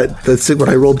thought that's when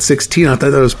I rolled 16. I thought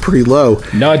that was pretty low.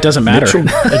 No, it doesn't matter. It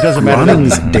doesn't matter.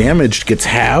 Groening's damage gets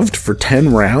halved for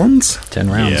 10 rounds? 10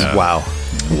 rounds. Yeah. Wow.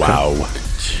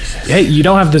 Hey, you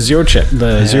don't have the zero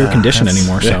condition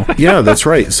anymore, so. Yeah, that's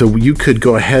right. So you could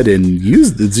go ahead and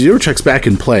use the 0 check's back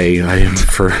in play. I am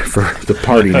for the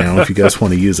party now if you guys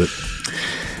want to use it.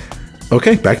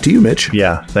 Okay, back to you, Mitch.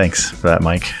 Yeah, thanks for that,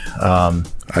 Mike. I'm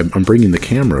bringing the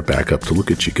camera back up to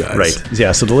look at you guys. Right.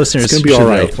 Yeah, so the listeners It's gonna be should all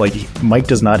know, right. like, Mike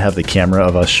does not have the camera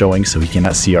of us showing, so he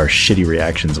cannot see our shitty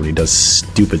reactions when he does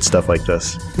stupid stuff like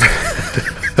this.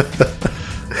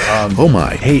 Oh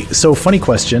my. Hey, so funny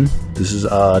question. This is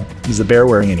the bear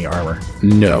wearing any armor?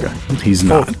 No, he's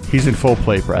not. He's in full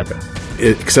plate, Brad.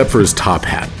 Except for his top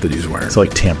hat that he's wearing. So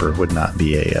like tamper would not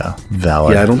be a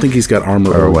valid. Yeah, I don't think he's got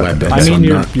armor or weapons. I mean, I'm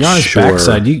you're not on his sure.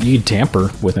 backside. You'd tamper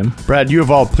with him. Brad, you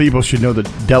of all people should know the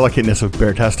delicateness of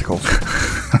bear testicles.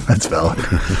 That's valid.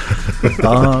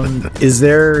 Is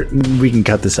there? We can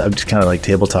cut this out. Just kind of like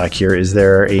table talk here. Is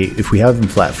there if we have him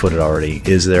flat-footed already?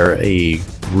 Is there a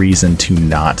reason to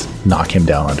not knock him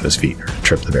down onto his feet or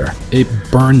trip the bear? It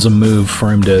burns a move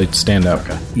for him to stand up.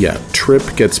 Okay. Yeah, trip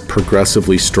gets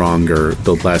progressively stronger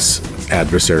the less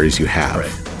adversaries you have.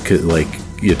 Like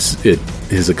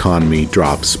his economy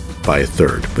drops by a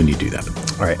third when you do that.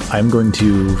 All right, I'm going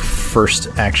to first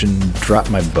action drop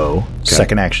my bow.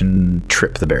 Second action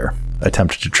trip the bear.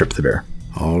 Attempt to trip the bear.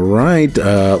 All right,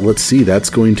 let's see. That's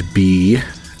going to be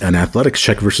an athletics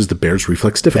check versus the bear's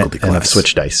reflex difficulty And I've class.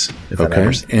 switched dice. If that Okay,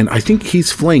 matters. and I think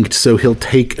he's flanked, so he'll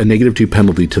take a -2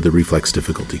 penalty to the reflex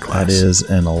difficulty class. That is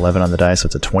an 11 on the die, so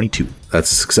it's a 22.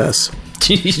 That's a success.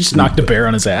 You just knocked a bear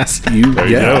on his ass.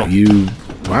 go.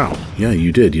 Wow, yeah,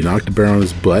 you did. You knocked a bear on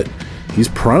his butt. He's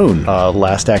prone.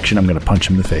 Last action, I'm going to punch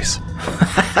him in the face.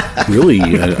 Really,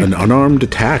 an unarmed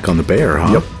attack on the bear,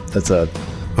 huh? Yep. That's a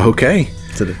Okay.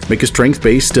 Make a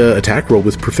strength-based attack roll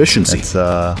with proficiency. it's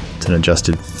an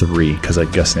adjusted 3 because I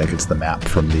guess Nick, it's the map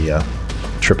from the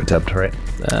trip attempt, right?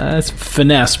 It's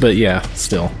finesse, but yeah,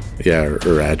 still. Yeah,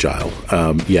 or agile.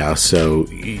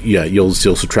 You'll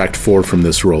subtract 4 from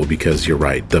this roll because you're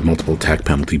right. The multiple attack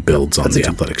penalty builds on the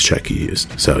athletics check you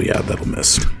used. So yeah, that'll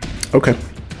miss. Okay.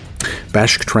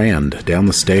 Bashk Trand down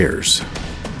the stairs.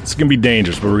 It's going to be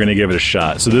dangerous, but we're going to give it a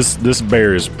shot. So this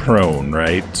bear is prone,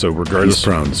 right? So regardless, He's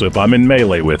prone. So if I'm in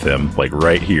melee with him, like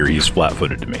right here, he's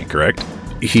flat-footed to me, correct?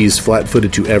 He's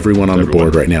flat-footed to everyone on the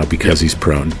board right now because he's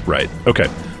prone. Right. Okay.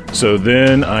 So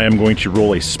then I am going to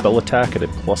roll a spell attack at a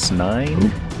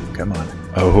 +9. Come on.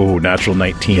 Oh, natural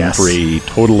 19 Yes. for a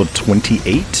total of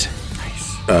 28.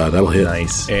 That'll hit.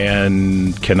 Nice.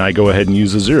 And can I go ahead and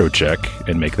use a 0 check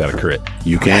and make that a crit?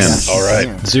 You can. All right.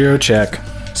 0 check.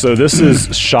 So this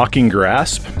is Shocking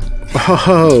Grasp.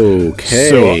 Okay.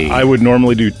 So I would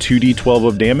normally do 2d12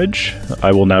 of damage.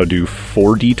 I will now do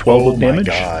 4d12 of damage.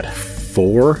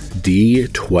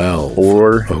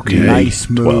 4d12. Okay. Nice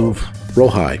move. Roll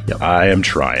high. I am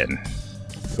trying.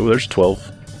 Oh, there's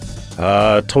 12.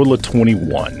 Total of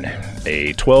 21.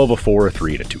 A 12, a 4, a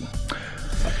 3, and a 2.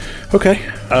 Okay.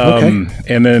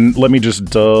 And then let me just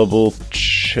double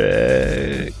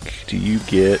check. Do you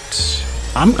get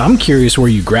I'm curious where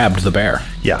you grabbed the bear.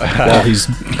 Yeah. While he's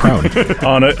prone.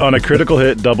 on a critical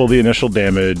hit, double the initial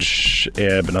damage,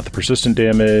 but not the persistent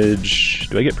damage?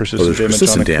 Do I get persistent there's damage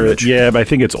persistent on a crit? damage. Yeah, but I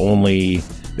think it's only.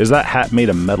 Is that hat made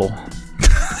of metal?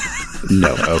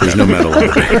 No. There's no metal on it.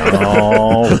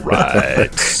 All right.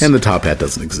 And the top hat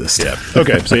doesn't exist. Yeah.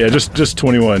 Okay. So yeah, just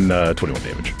 21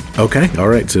 damage. Okay. All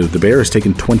right. So the bear has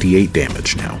taken 28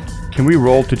 damage now. Can we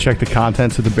roll to check the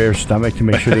contents of the bear's stomach to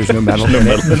make sure there's no metal in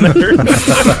it?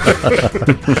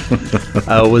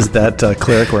 Was that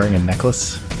cleric wearing a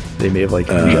necklace? They may have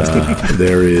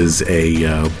There is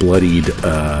a bloodied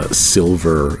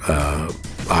silver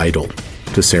idol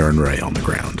to Saren Ray on the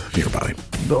ground nearby.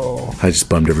 Oh, I just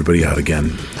bummed everybody out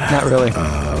again. not really.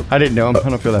 I didn't know him. I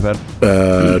don't feel that bad.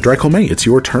 Drycolme, it's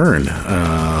your turn.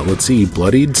 Let's see.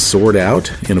 Bloodied, sword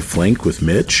out, in a flank with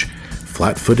Mitch.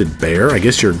 Flat-footed bear. I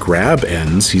guess your grab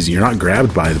ends. You're not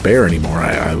grabbed by the bear anymore.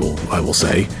 I will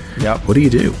say. Yep. What do you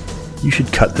do? You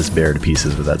should cut this bear to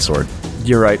pieces with that sword.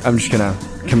 You're right. I'm just going to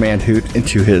command Hoot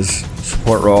into his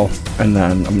support roll, and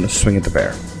then I'm going to swing at the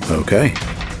bear. Okay.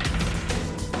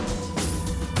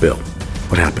 Bill,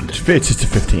 what happened? It's just a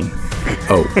 15.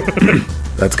 Oh,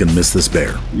 that's gonna miss this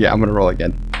bear. Yeah, I'm going to roll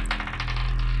again.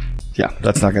 Yeah,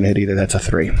 that's not going to hit either. That's a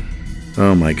 3.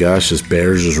 Oh my gosh, this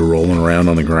bear's just rolling around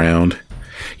on the ground.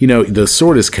 You know, the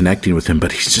sword is connecting with him,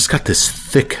 but he's just got this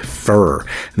thick fur,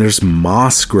 and there's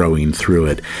moss growing through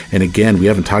it. And again, we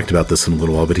haven't talked about this in a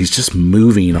little while, but he's just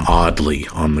moving oddly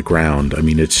on the ground. I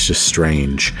mean, it's just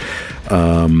strange.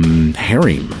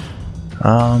 Harim.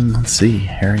 Let's see.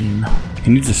 Harim.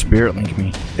 He needs a spirit link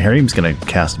me. Harim's going to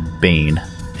cast Bane,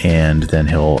 and then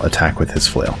he'll attack with his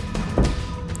flail.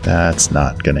 That's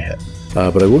not going to hit.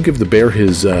 But I will give the bear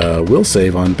his will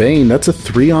save on Bane. That's a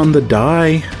 3 on the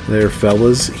die there,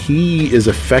 fellas. He is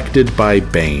affected by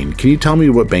Bane. Can you tell me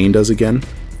what Bane does again?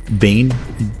 Bane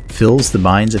fills the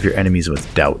minds of your enemies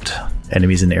with doubt.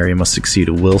 Enemies in the area must succeed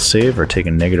a will save or take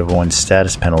a -1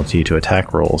 status penalty to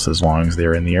attack rolls as long as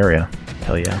they're in the area.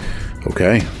 Hell yeah.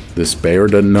 Okay. This bear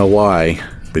doesn't know why,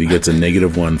 but he gets a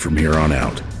 -1 from here on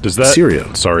out. Does that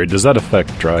Sirio. Sorry, does that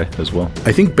affect Dry as well?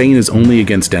 I think Bane is only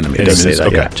against enemies. It does say Enemies, that,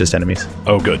 okay. yeah, just enemies.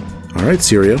 Oh, good. All right,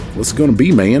 Sirio. What's it going to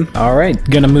be, man? All right,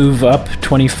 gonna move up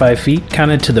 25 feet,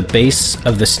 kind of to the base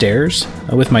of the stairs.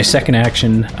 With my second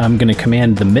action, I'm gonna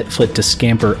command the Mitflit to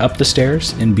scamper up the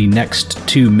stairs and be next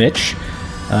to Mitch.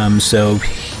 So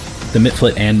the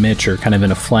Mitflit and Mitch are kind of in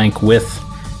a flank with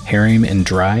Harim and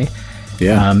Dry.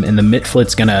 Yeah. And the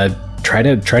Mitflit's gonna try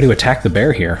to attack the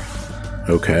bear here.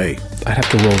 Okay. I'd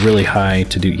have to roll really high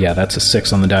to do. Yeah, that's a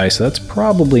 6 on the die, so that's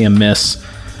probably a miss.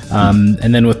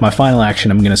 And then with my final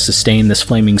action, I'm going to sustain this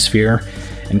flaming sphere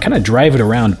and kind of drive it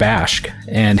around Bashk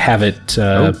and have it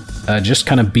just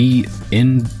kind of be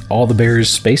in all the bear's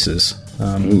spaces.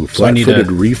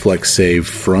 Flat-footed reflex save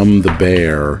from the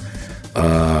bear.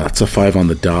 That's a 5 on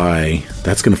the die.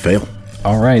 That's going to fail.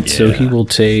 All right, so he will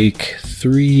take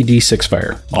 3d6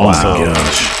 fire. Awesome. Oh,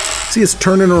 gosh. See, it's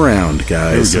turning around,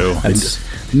 guys. There we go. I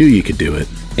knew you could do it.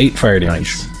 8 fire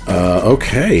damage.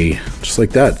 Okay, just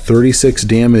like that. 36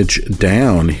 damage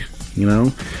down,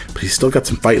 but he's still got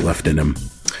some fight left in him.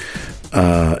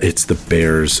 It's the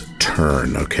bear's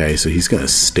turn, okay? So he's going to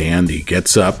stand. He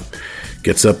gets up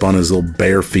on his little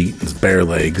bare feet, his bare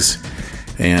legs.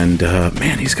 And,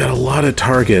 man, he's got a lot of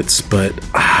targets, but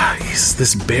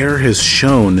this bear has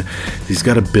shown he's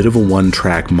got a bit of a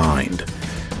one-track mind.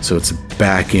 So it's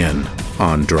back in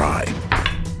on Dry.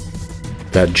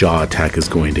 That jaw attack is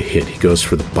going to hit. He goes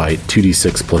for the bite.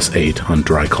 2d6 plus 8 on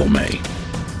Dry Colmay.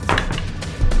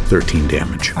 13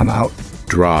 damage. I'm out.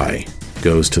 Dry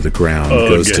goes to the ground,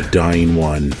 goes to Dying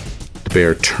One. The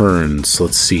bear turns.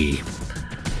 Let's see.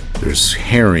 There's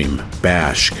Harim,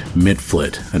 Bashk,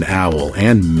 Midflit, an owl,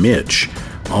 and Mitch,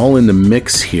 all in the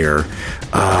mix here.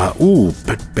 But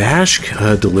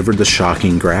Bashk delivered the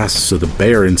shocking grasp, so the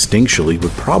bear instinctually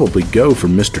would probably go for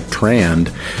Mr.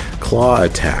 Trand. Claw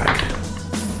attack.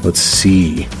 Let's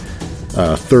see.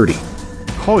 30.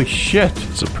 Holy shit.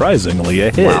 Surprisingly,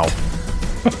 a hit. Wow.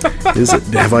 Is it?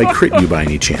 Have I crit you by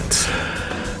any chance?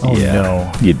 Oh,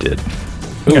 no. You did.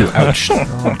 Ooh, ouch.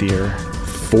 Oh, dear.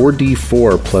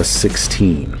 4d4 plus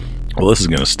 16. Well, this is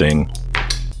going to sting.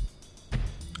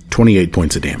 28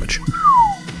 points of damage.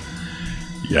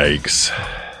 Yikes.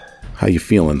 How you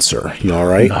feeling, sir? You all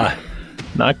right?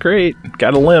 Not great.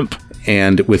 Got a limp.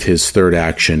 And with his third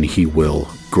action, he will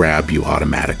grab you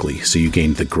automatically. So you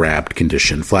gain the grabbed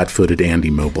condition, flat-footed and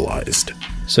immobilized.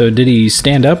 So did he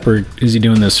stand up, or is he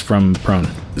doing this from prone?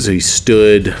 So he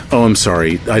stood... Oh, I'm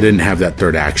sorry. I didn't have that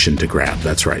third action to grab.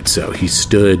 That's right. So he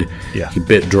stood, he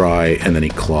bit Dry, and then he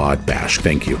clawed Bashk.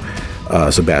 Thank you.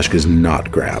 So Bashk is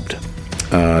not grabbed.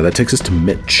 That takes us to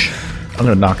Mitch. I'm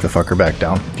going to knock the fucker back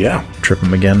down. Yeah. Trip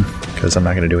him again, because I'm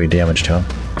not going to do any damage to him.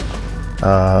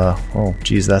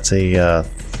 That's a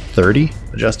 30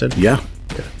 adjusted? Yeah.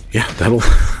 Yeah,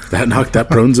 that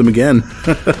prones him again.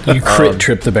 You crit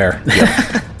trip the bear.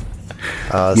 Yeah.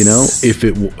 If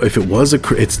it was a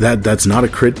crit, that's not a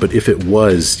crit, but if it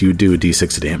was, you would do a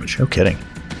d6 of damage. No kidding.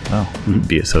 Oh, it'd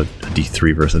be a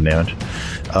d3 versus damage.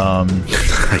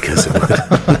 I guess it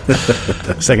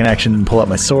would. Second action, pull out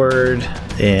my sword,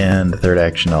 and the third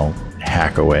action, I'll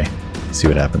hack away. See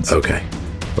what happens. Okay.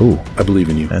 Ooh, I believe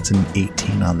in you. That's an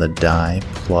 18 on the die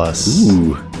plus...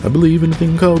 Ooh, I believe in a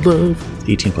thing called love.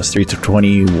 18 plus 3 to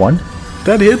 21.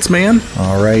 That hits, man.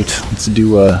 All right, let's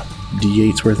do a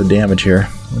d8's worth of damage here.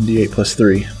 1d8 plus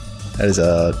 3. That is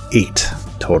 8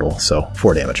 total, so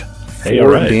 4 damage. Hey, 4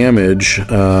 right. damage.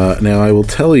 Now, I will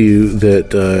tell you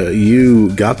that you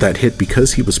got that hit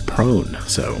because he was prone,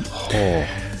 so...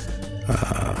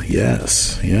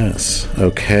 Yes.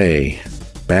 Okay.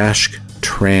 Bashk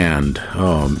Trand.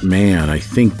 Oh man, I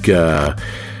think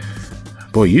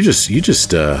boy, you just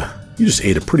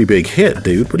ate a pretty big hit,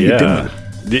 dude. What are you doing?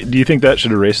 Do you think that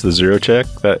should erase the 0 check,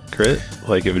 that crit?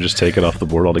 Like it would just take it off the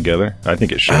board altogether? I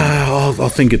think it should. I'll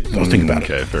think about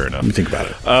it. Okay, fair enough. Let me think about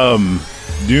it.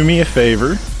 Do me a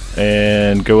favor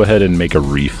and go ahead and make a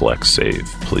reflex save,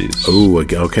 please. Oh,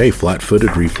 okay.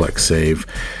 Flat-footed reflex save.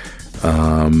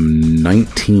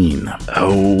 19.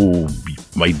 Oh,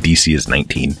 my DC is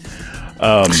 19.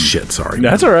 Shit, sorry.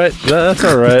 That's all right.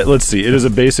 Let's see. It is a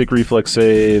basic reflex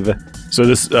save. So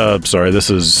this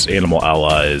is animal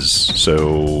allies.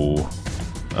 So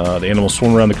the animals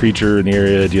swarm around the creature in the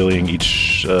area, dealing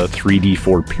each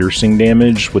 3d4 piercing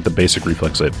damage with the basic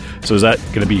reflex save. So is that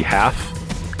going to be half?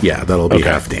 Yeah, that'll be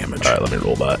half damage. All right, let me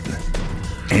roll that.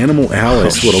 Animal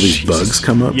allies. All these bugs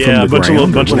come up? Yeah, from the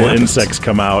ground? a bunch of little insects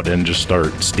come out and just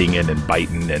start stinging and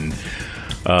biting. And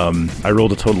I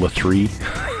rolled a total of 3.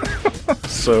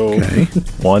 So, okay.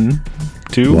 1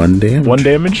 damage. 1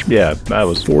 damage? Yeah, that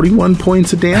was 41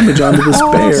 points of damage onto this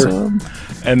bear.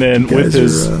 And then with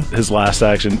his last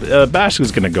action, Bashk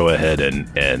is going to go ahead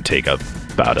and take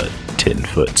about a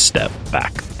 10-foot step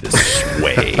back this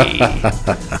way. I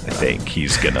think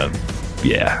he's going to,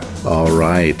 All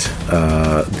right.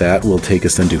 That will take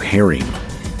us then to Harim.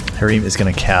 Harim is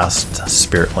going to cast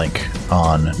Spirit Link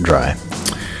on Dry.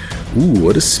 Ooh,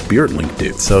 what does Spirit Link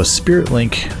do? So Spirit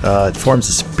Link forms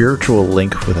a spiritual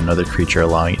link with another creature,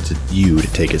 allowing you to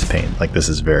take its pain. Like, this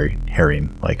is very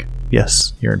Harim. Like,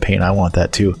 yes, you're in pain. I want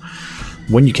that too.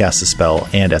 When you cast a spell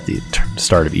and at the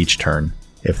start of each turn,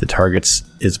 if the target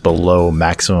is below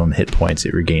maximum hit points,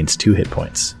 it regains 2 hit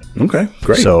points. Okay,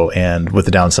 great. So, and with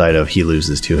the downside of he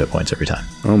loses 2 hit points every time.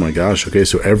 Oh my gosh. Okay,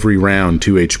 so every round,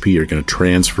 2 HP are going to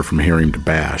transfer from Harim to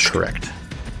Bash. Correct.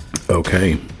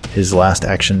 Okay. His last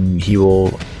action, he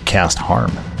will cast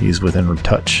Harm. He's within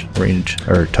touch range.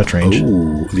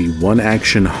 Ooh, the 1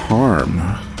 action Harm.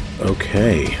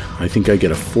 Okay. I think I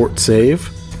get a fort save.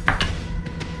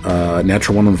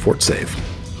 Natural 1 on the fort save.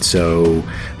 So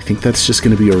I think that's just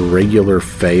going to be a regular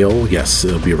fail. Yes,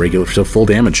 it'll be a regular, so full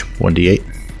damage. 1d8.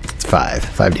 It's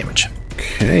 5 damage.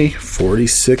 Okay,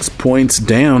 46 points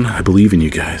down. I believe in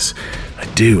you guys. I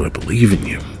do. I believe in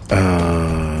you.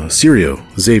 Sirio,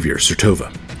 Xavier,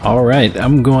 Sertova. All right,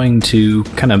 I'm going to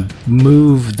kind of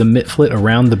move the Mitflit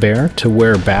around the bear to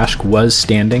where Bashk was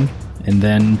standing, and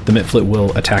then the Mitflit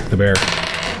will attack the bear.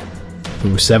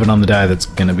 Ooh, 7 on the die. That's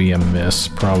going to be a miss,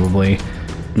 probably.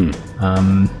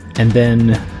 And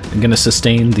then I'm going to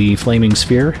sustain the Flaming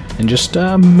Sphere and just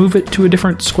move it to a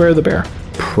different square of the bear.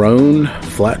 Prone,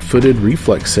 flat-footed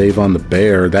reflex save on the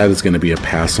bear. That is going to be a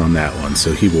pass on that one,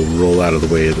 so he will roll out of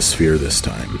the way of the sphere this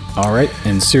time. All right,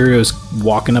 and Sirio's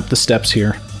walking up the steps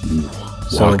here.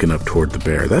 Walking up toward the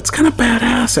bear. That's kind of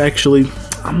badass, actually.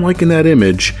 I'm liking that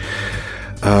image.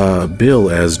 Bill,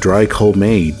 as Dry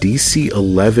Colmay, DC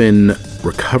 11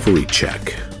 recovery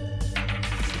check.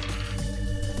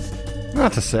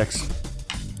 That's a 6.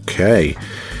 Okay.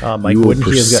 Mike, wouldn't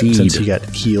he have got, since he got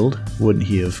healed, wouldn't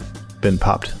he have been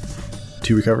popped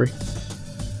to recovery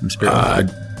from Spirit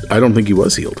Link? I don't think he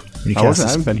was healed. I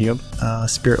haven't been healed.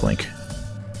 Spirit Link.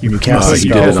 You cast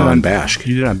you did it on Bashk.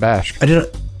 You did it on Bashk. I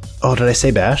didn't. Oh, did I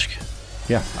say Bashk?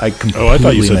 Yeah. I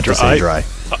completely meant to say dry.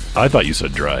 I thought you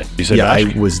said dry. You said yeah,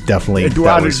 Bashk? I was definitely.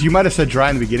 You might have said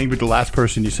dry in the beginning, but the last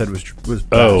person you said was Bashk.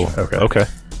 Oh, okay.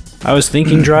 I was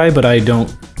thinking dry, but I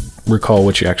don't recall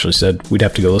what you actually said. We'd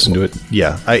have to go listen to it.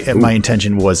 Yeah, my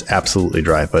intention was absolutely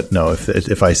dry, but no,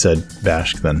 if I said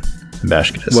Bashk, then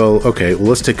Bashk it is. Well, okay,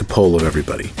 let's take a poll of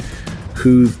everybody.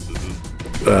 Who,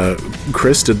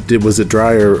 Chris, was it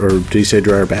dry or did he say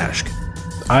dry or Bashk?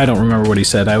 I don't remember what he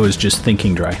said. I was just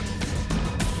thinking dry.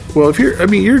 Well, if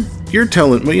you're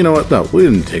telling, well, you know what? No, we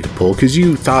didn't take a poll because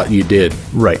you thought you did.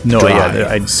 Right. No, dry,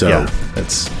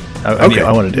 that's. I mean,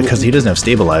 I wanted to, because he doesn't have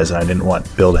stabilize, and I didn't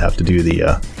want Bill to have to do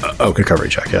the recovery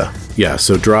check. Yeah. Yeah.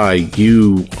 So dry,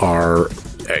 you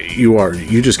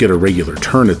just get a regular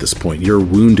turn at this point. You're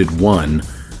wounded 1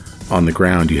 on the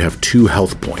ground. You have 2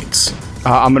 health points.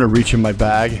 I'm gonna reach in my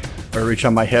bag or reach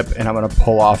on my hip, and I'm gonna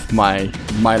pull off my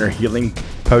minor healing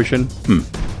potion,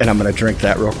 and I'm gonna drink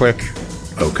that real quick.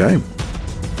 Okay.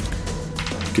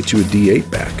 Get you a D8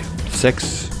 back.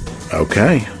 6.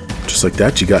 Okay. Just like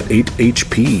that, you got 8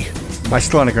 HP. Am I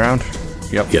still on the ground?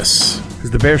 Yep. Yes.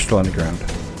 Is the bear still on the ground?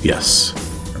 Yes.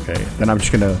 Okay. Then I'm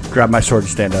just gonna grab my sword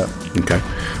and stand up. Okay.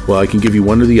 Well, I can give you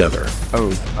one or the other.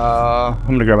 I'm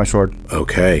gonna grab my sword.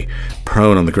 Okay.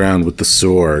 Prone on the ground with the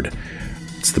sword.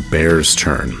 It's the bear's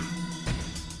turn.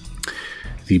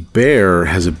 The bear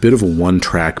has a bit of a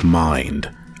one-track mind,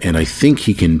 and I think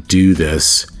he can do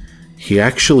this. He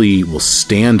actually will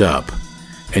stand up,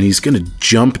 and he's going to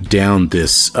jump down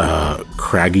this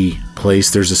craggy place.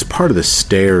 There's this part of the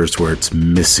stairs where it's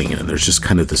missing, and there's just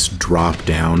kind of this drop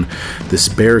down. This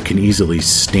bear can easily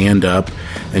stand up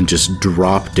and just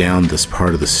drop down this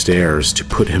part of the stairs to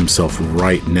put himself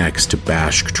right next to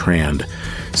Bashk Trand.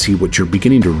 See, what you're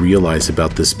beginning to realize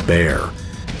about this bear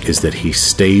is that he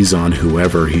stays on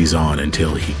whoever he's on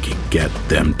until he can get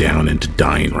them down into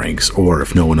dying ranks, or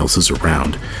if no one else is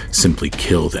around, simply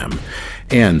kill them.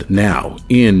 And now,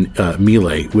 in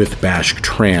melee with Bashk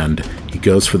Trand, he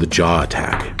goes for the jaw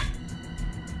attack.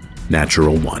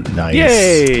 Natural 1. Nice.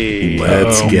 Yay!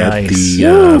 Let's get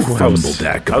the fumble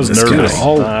deck. I was this nervous. guy.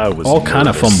 All kind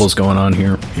of fumbles going on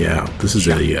here. Yeah, this is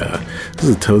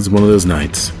one of those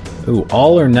nights. Ooh,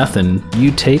 all or nothing.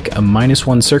 You take a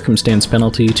 -1 circumstance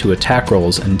penalty to attack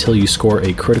rolls until you score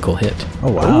a critical hit.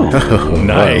 Oh, wow. Oh,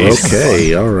 nice.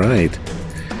 Okay, all right.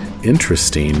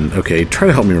 Interesting. Okay, try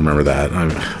to help me remember that.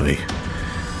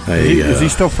 Is he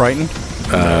still frightened?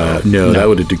 No, that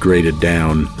would have degraded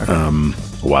down.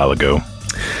 A while ago.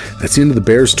 That's the end of the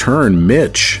bear's turn.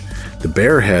 Mitch, the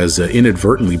bear has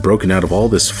inadvertently broken out of all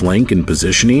this flank and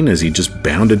positioning as he just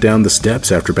bounded down the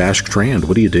steps after Bashk Trand.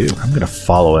 What do you do? I'm going to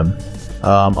follow him.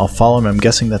 I'll follow him. I'm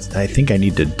guessing I think I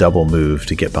need to double move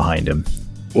to get behind him.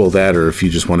 Well, that, or if you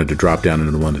just wanted to drop down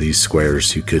into one of these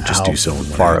squares, you could just do so in one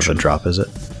far action. of a drop is it?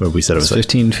 Where we said it was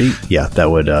 15 feet. Yeah, that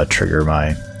would trigger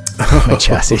my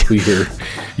chassis.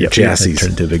 Your chassis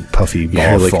turned into a big puffy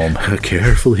ball of foam.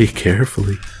 Carefully.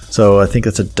 So I think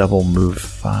that's a double move.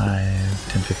 5,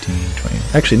 10, 15,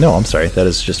 20. Actually, no, I'm sorry. That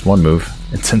is just one move.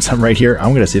 And since I'm right here,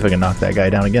 I'm going to see if I can knock that guy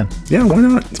down again. Yeah, why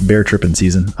not? It's bear tripping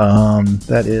season.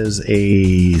 That is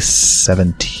a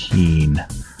 17.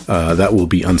 That will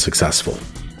be unsuccessful.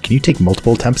 Can you take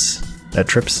multiple attempts at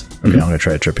trips? Okay, I'm going to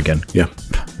try a trip again. Yeah.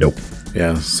 Nope.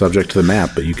 Yeah, subject to the map,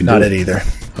 but you can Not do it either.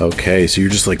 Okay, so you're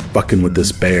just like bucking with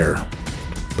this bear.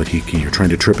 But you're trying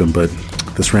to trip him, but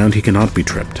this round he cannot be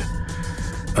tripped.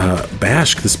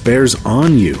 Bashk, this bear's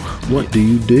on you. What do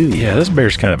you do? Yeah, this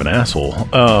bear's kind of an asshole.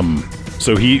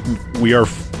 So we are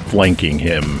flanking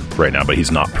him right now, but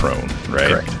he's not prone, right?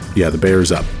 Correct. Yeah, the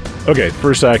bear's up. Okay,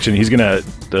 first action, he's gonna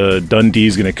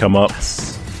Dundee's gonna come up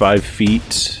 5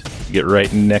 feet, get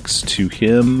right next to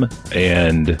him,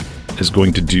 and is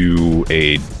going to do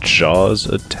a Jaws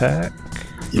attack.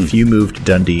 If you moved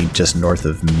Dundee just north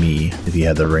of me, if you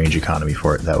had the range economy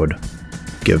for it, that would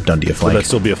give Dundee a flank. Would that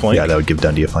still be a flank? Yeah, that would give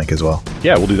Dundee a flank as well.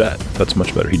 Yeah, we'll do that. That's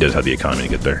much better. He does have the economy to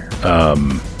get there.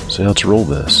 So let's roll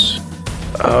this.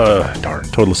 Darn.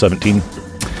 Total of 17.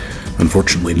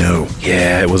 Unfortunately, no.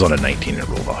 Yeah, it was on a 19 and it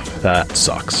rolled off. That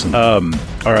sucks. All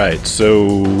right,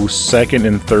 so second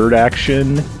and third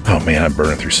action. Oh man, I'm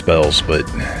burning through spells, but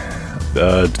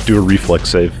do a reflex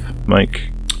save, Mike.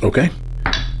 Okay.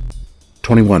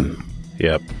 21.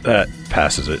 Yep, that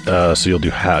passes it. So you'll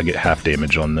get half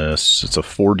damage on this. It's a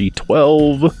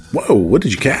 4d12. Whoa, what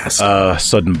did you cast?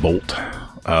 Sudden bolt.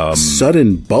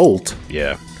 Sudden bolt?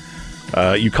 Yeah.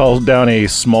 You call down a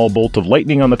small bolt of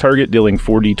lightning on the target, dealing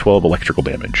 4d12 electrical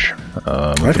damage.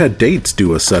 I've had dates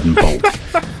do a sudden bolt.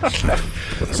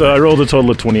 So I rolled a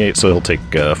total of 28, so he'll take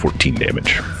 14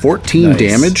 damage. 14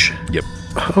 damage? Yep.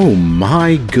 Oh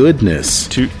my goodness.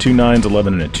 Two 9s,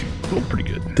 11, and a 2. Rolled pretty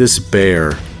good. This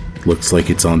bear looks like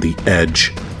it's on the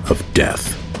edge of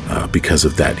death because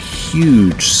of that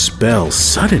huge spell.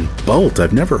 Sudden bolt.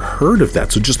 I've never heard of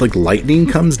that. So just like lightning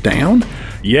comes down?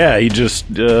 Yeah, he just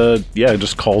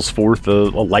calls forth a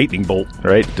lightning bolt,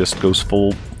 right? Just goes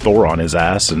full Thor on his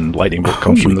ass, and lightning bolt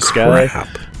comes from the sky.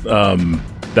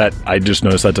 That I just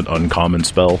noticed that's an uncommon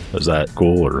spell. Is that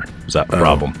cool, or is that a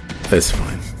problem? That's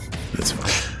fine. That's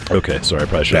fine. Okay, sorry, I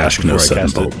probably should Bashk ask knows before I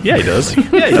cast sudden it. bolt. Yeah, he does.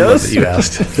 Yeah, he does. You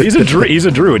asked. He's a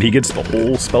druid. He gets the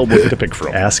whole spell book to pick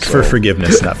from. Ask for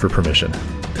forgiveness, not for permission.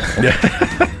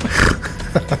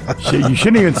 Shit, you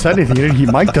shouldn't even said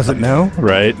anything. Mike doesn't know.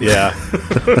 Right? Yeah.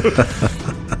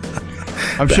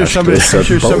 I'm sure somebody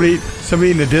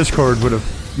in the Discord would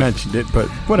have mentioned it, but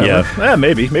whatever. Yeah,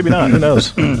 maybe not. Who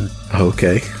knows?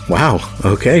 Okay. Wow.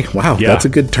 Yeah. That's a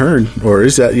good turn. Or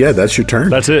is that? Yeah, that's your turn.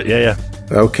 That's it. Yeah.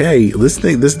 Okay. This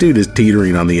dude is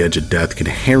teetering on the edge of death. Can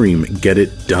Harim get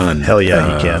it done? Hell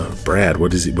yeah, he can. Brad,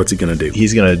 what's he gonna do?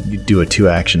 He's going to do a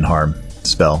 2-action harm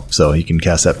spell, so he can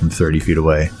cast that from 30 feet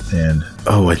away. And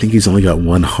I think he's only got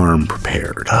one harm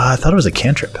prepared. I thought it was a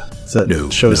cantrip. So No,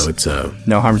 it's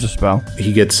No harm's a spell.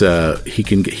 he gets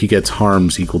he gets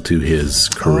harms equal to his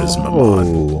charisma mod.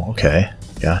 Oh, okay.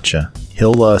 Gotcha.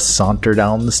 He'll saunter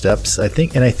down the steps, I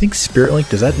think. And I think Spirit Link,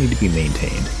 does that need to be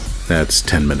maintained? That's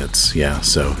 10 minutes. Yeah,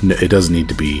 so it doesn't need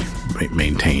to be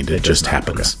maintained. It just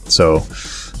happens. Okay. So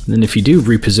Then if you do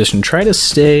reposition, try to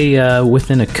stay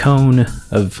within a cone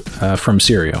of from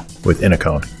Sirio. within a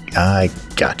cone. I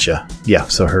gotcha. Yeah,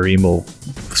 so Harim will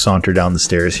saunter down the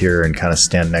stairs here and kind of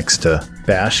stand next to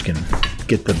Bashk and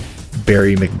get the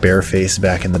Barry McBareface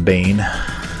back in the Bane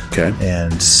Okay.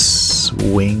 and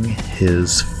swing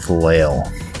his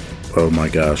flail. Oh my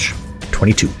gosh.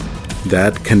 22.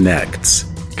 That connects.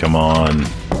 Come on.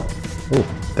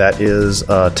 Oh, that is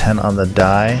 10 on the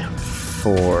die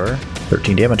for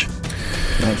 13 damage.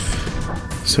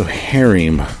 So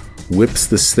Harim whips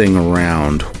this thing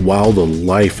around while the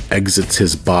life exits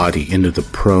his body into the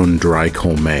prone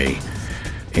Drycolme,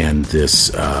 and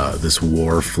this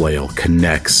war flail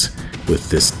connects with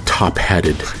this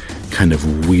top-headed kind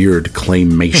of weird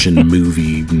claymation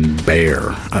movie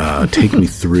bear. Take me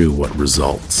through what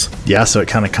results. Yeah, so it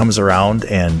kind of comes around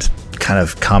and kind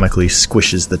of comically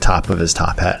squishes the top of his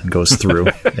top hat and goes through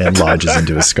and lodges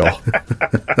into his skull.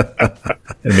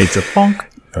 It makes a bonk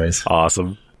noise.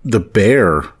 Awesome. The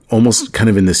bear, almost kind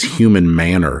of in this human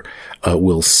manner,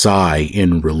 will sigh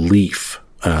in relief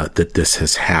that this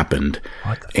has happened,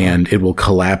 and it will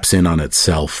collapse in on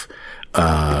itself,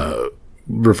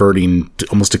 reverting to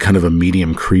almost to kind of a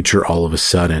medium creature all of a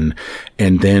sudden,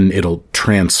 and then it'll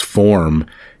transform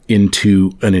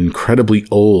into an incredibly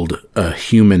old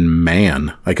human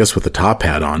man, I guess with a top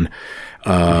hat on,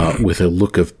 with a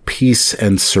look of peace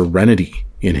and serenity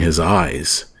in his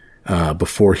eyes,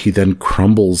 before he then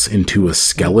crumbles into a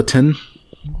skeleton.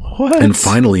 What? And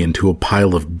finally into a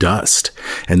pile of dust.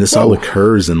 And this all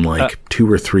occurs in like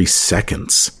 2 or 3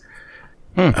 seconds.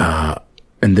 And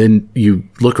then you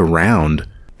look around,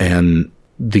 and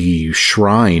the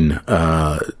shrine,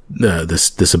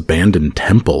 this abandoned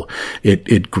temple,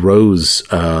 it grows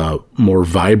more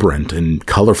vibrant and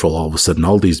colorful all of a sudden.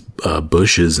 All these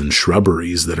bushes and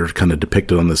shrubberies that are kind of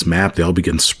depicted on this map, they all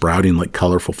begin sprouting like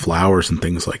colorful flowers and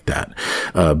things like that.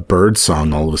 Bird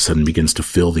song all of a sudden begins to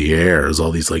fill the air as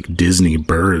all these like Disney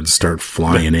birds start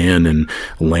flying in and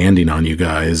landing on you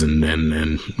guys and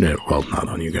well, not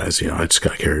on you guys, I just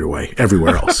got carried away.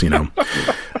 Everywhere else,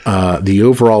 the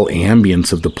overall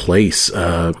ambience of the place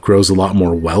grows a lot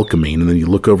more welcoming, and then you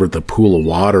look over at the pool of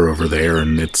water over there,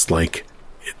 and it's like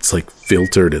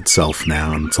filtered itself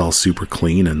now, and it's all super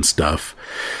clean and stuff,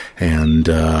 and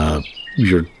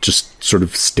you're just sort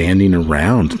of standing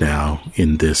around now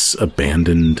in this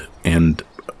abandoned and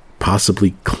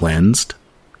possibly cleansed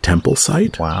temple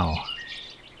site. Wow.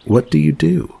 What do you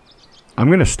do? I'm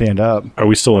going to stand up. Are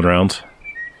we still in rounds?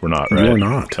 We're not, right? You're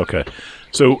not. Okay.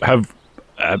 So have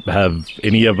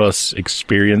any of us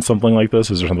experienced something like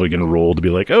this? Is there something we can roll to be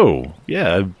like, oh,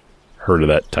 yeah, I've heard of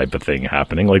that type of thing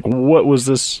happening? Like, what was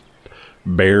this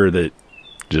bear that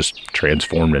just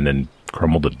transformed and then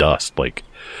crumbled to dust? Like,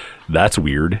 that's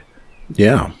weird.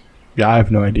 Yeah. Yeah, I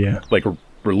have no idea. Like,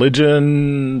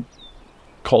 religion,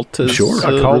 cultist? Sure.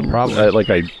 A cult, probably.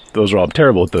 I'm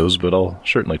terrible at those, but I'll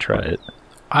certainly try it.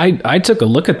 I took a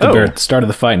look at the bear at the start of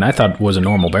the fight, and I thought it was a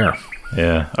normal bear.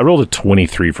 Yeah, I rolled a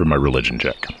 23 for my religion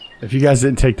check. If you guys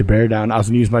didn't take the bear down, I was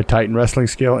going to use my Titan wrestling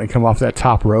skill and come off that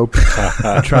top rope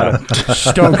and try to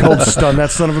stone cold stun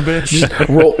that son of a bitch.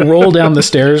 roll down the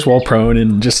stairs while prone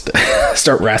and just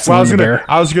start wrestling the bear.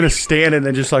 I was going to stand and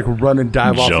then just like run and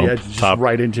dive off the edge just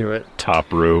right into it.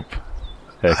 Top rope.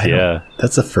 Heck yeah.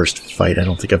 That's the first fight. I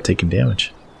don't think I've taken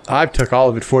damage. I took all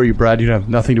of it for you, Brad. You don't have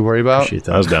nothing to worry about.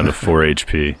 I was down to 4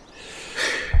 HP.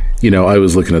 I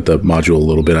was looking at the module a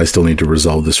little bit. I still need to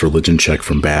resolve this religion check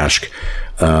from Bashk.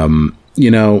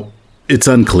 It's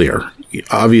unclear.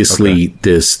 Obviously,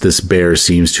 this bear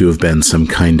seems to have been some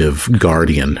kind of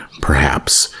guardian,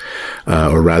 perhaps.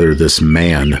 Or rather, this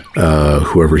man,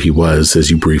 whoever he was, as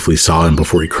you briefly saw him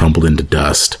before he crumbled into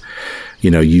dust.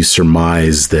 You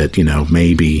surmise that,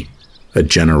 maybe a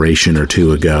generation or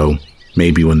two ago,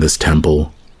 maybe when this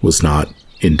temple was not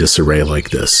in disarray like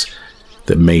this,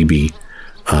 that maybe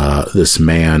this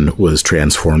man was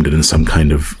transformed into some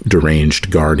kind of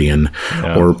deranged guardian,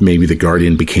 or maybe the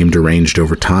guardian became deranged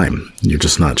over time. You're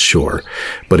just not sure.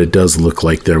 But it does look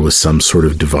like there was some sort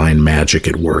of divine magic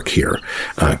at work here,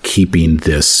 keeping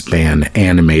this man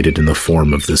animated in the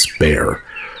form of this bear.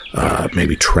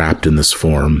 Maybe trapped in this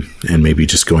form and maybe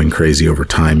just going crazy over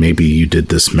time. Maybe you did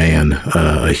this man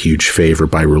a huge favor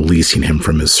by releasing him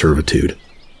from his servitude.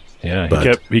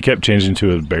 Yeah, he kept changing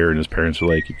to a bear, and his parents were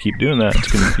like, "You keep doing that,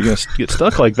 you're gonna get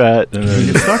stuck like that." And then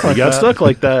he got stuck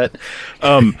like that.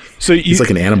 So it's like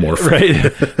an anamorph,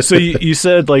 right? So you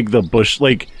said like the bush,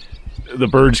 like the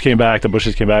birds came back, the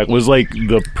bushes came back. Was like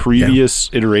the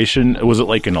previous iteration? Was it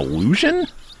like an illusion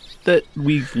that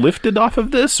we lifted off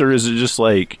of this, or is it just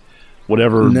like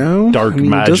whatever dark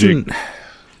magic?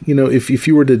 If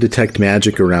you were to detect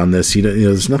magic around this,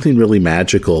 there's nothing really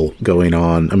magical going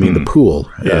on. I mean, the pool,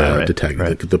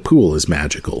 the pool is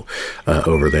magical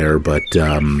over there, but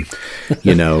the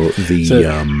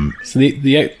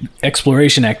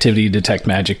exploration activity to detect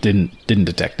magic didn't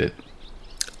detect it.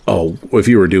 Oh, if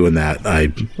you were doing that, I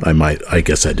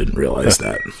guess I didn't realize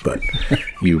that, but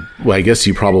I guess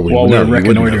you probably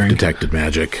wouldn't have detected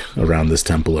magic around this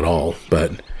temple at all,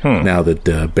 but now that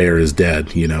the bear is dead,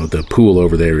 the pool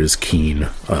over there is keen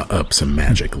up some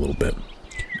magic a little bit.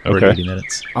 Okay. 80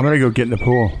 minutes. I'm going to go get in the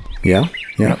pool. Yeah,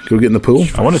 go get in the pool.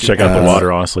 I want to check out the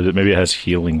water, honestly. Maybe it has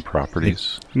healing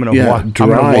properties. I'm going to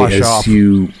wash off.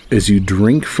 As you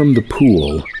drink from the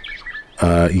pool,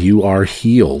 you are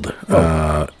healed,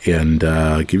 and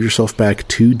give yourself back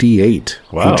 2d8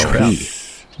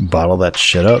 HP. Bottle that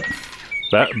shit up.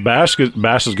 Bash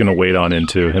is going to wait on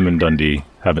into him and Dundee.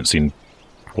 Haven't seen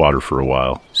water for a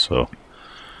while, so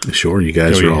sure, you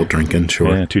guys are all drinking. Sure,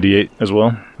 2d8 as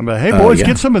well. I'm like, hey boys,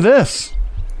 get some of this.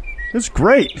 It's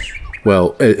great.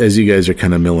 Well, as you guys are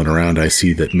kind of milling around, I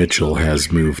see that Mitchell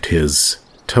has moved his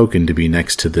token to be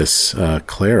next to this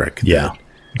cleric. Yeah.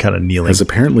 Kind of kneeling. Has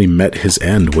apparently met his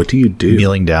end. What do you do?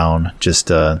 Kneeling down, just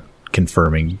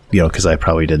confirming, because I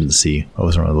probably didn't see, I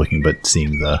wasn't really looking, but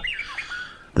seeing the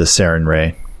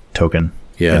Sarenrae token.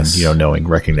 Yes. And,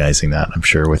 recognizing that, I'm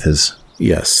sure, with his...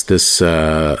 Yes, this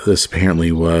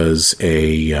apparently was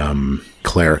a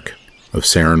cleric of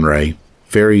Sarenrae.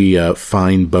 Very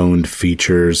fine-boned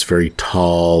features, very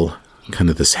tall, kind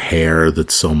of this hair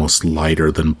that's almost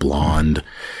lighter than blonde.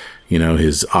 You know,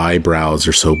 his eyebrows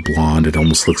are so blonde, it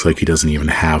almost looks like he doesn't even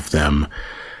have them.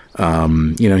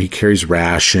 You know, he carries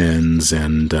rations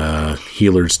and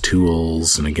healer's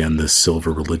tools, and again, this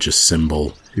silver religious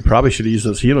symbol. You probably should have used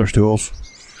those healer's tools.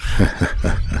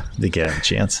 They get a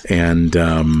chance. And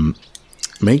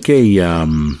make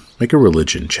a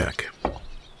religion check.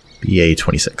 BA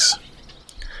 26.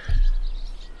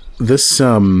 This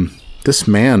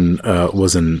man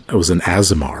was an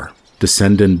Azamar,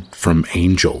 descendant from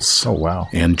angels. Oh, wow.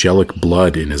 Angelic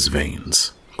blood in his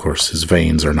veins. Of course, his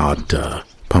veins are not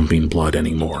pumping blood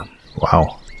anymore.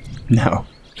 Wow. No.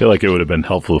 I feel like it would have been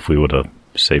helpful if we would have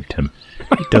saved him.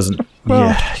 It doesn't.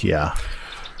 Well, yeah.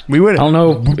 We would. I don't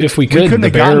know if we could. We couldn't the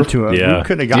have bear, gotten to him. Yeah. We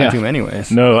couldn't have gotten Yeah. to him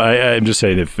anyways. No, I'm just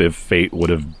saying if fate would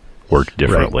have worked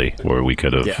differently, where we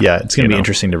could have. Yeah, it's going to be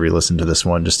interesting to re-listen to this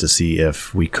one just to see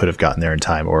if we could have gotten there in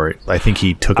time, or I think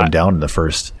he took him down in the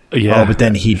first. Yeah. Oh, but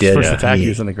then he did. First attack, he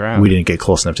was on the ground. We didn't get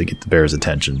close enough to get the bear's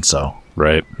attention, so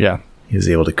Right. Yeah. he was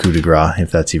able to coup de grace,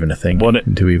 if that's even a thing. Well,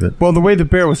 Well, the way the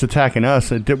bear was attacking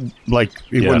us, it wouldn't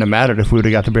have mattered if we would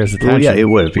have got the bear's attention. Well, yeah, it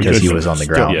would because could he have was on the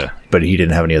still- ground. yeah. But he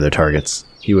didn't have any other targets.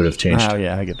 He would have changed. Oh,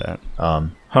 yeah, I get that.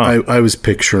 I was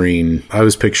picturing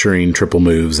triple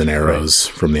moves and arrows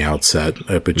from the outset,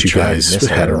 but you tried guys missed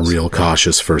had arrows. a real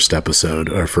cautious first episode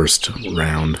or first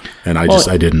round, and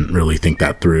I didn't really think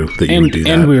that through that you would do that.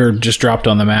 And we were just dropped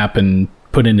on the map and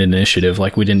put in initiative.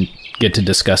 Like, we didn't get to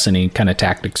discuss any kind of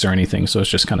tactics or anything, so it's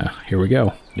just kind of, here we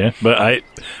go. Yeah, but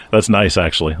that's nice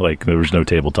actually. Like there was no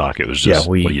table talk. It was just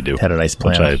we what do you do? had a nice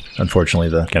plan. Which I Unfortunately,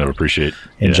 the kind of appreciate.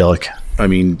 angelic. I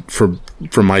mean, from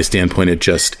my standpoint, it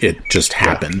just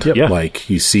happened. Yep. Yeah. Like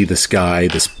you see this guy,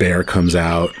 this bear comes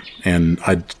out, and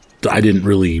I didn't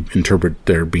really interpret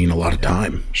there being a lot of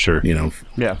time. Sure. You know,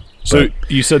 Yeah. So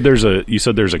you said there's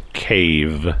a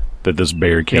cave that this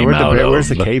bear came out of. Where's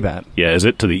the cave at? Yeah, is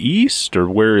it to the east or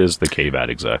where is the cave at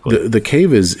exactly? the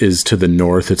cave is to the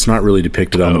north. It's not really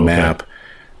depicted on the okay. map.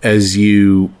 As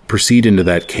you proceed into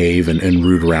that cave and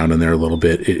root around in there a little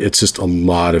bit, it's just a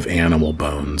lot of animal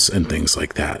bones and things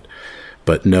like that.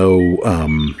 But no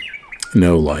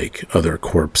like other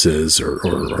corpses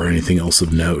or anything else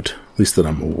of note, at least that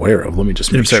I'm aware of. Let me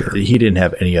just make sure. He didn't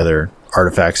have any other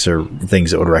artifacts or things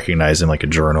that would recognize him, like a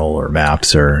journal or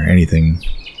maps or anything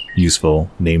useful,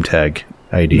 name tag,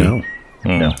 ID.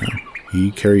 No.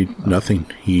 He carried nothing.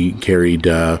 He carried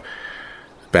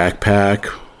backpack,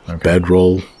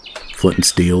 bedroll, flint and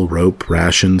steel, rope,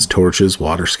 rations, torches,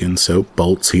 water skin, soap,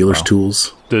 bolts, healer's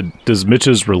tools. Does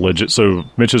Mitch's religion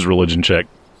check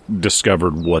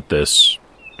discovered what this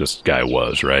guy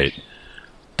was, right?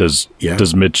 Does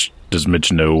Mitch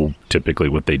know typically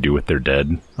what they do with their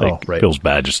dead? Like, right. Feels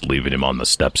bad just leaving him on the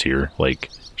steps here. Like,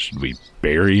 should we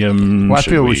bury him? Well, I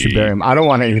feel we should bury him. I don't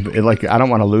want I don't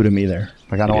want to loot him either.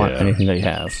 Like, I don't want Yeah. anything that he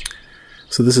has.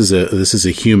 So this is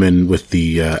a human with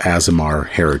the Azamar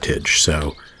heritage.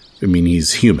 So, I mean,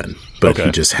 he's human, but Okay.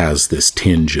 he just has this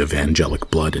tinge of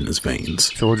angelic blood in his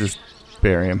veins. So we'll just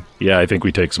bury him. Yeah, I think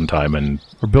we take some time and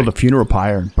Or build a funeral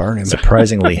pyre and burn him.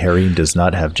 Surprisingly, Harry does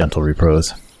not have gentle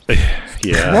repose.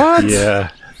 yeah, What? yeah.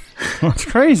 That's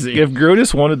crazy. If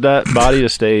Grotus wanted that body to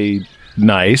stay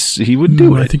nice, he would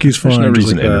do it. I think he's There's no fine, just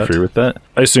reason like to that. interfere with that.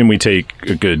 I assume we take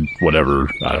a good whatever.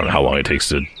 I don't know how long it takes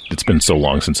to. It's been so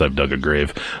long since I've dug a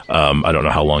grave. I don't know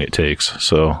how long it takes.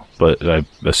 So, but I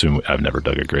assume I've never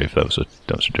dug a grave. That was a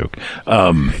joke.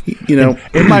 You know,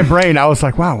 In my brain, I was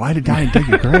like, wow, why did I dig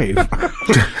a grave?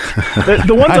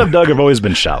 The ones I've dug have always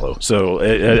been shallow. So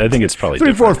I think it's probably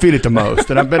 3-4 feet at the most,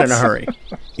 and I've been in a hurry.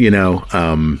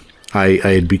 I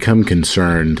had become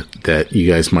concerned that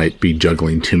you guys might be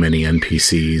juggling too many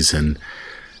NPCs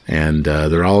and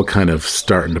they're all kind of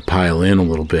starting to pile in a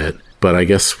little bit. But I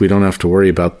guess we don't have to worry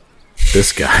about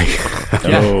this guy.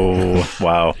 Oh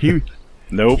wow.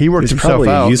 Nope. He worked He's himself probably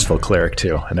out. a useful cleric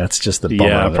too, and that's just the bummer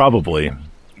Yeah, of it. probably.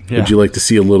 Would you like to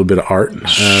see a little bit of art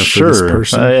for this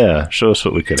person? Yeah. Show us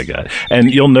what we could have got.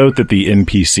 And you'll note that the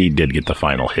NPC did get the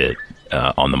final hit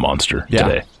on the monster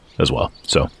today as well.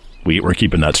 So we're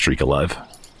keeping that streak alive.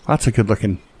 That's a good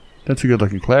looking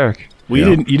cleric.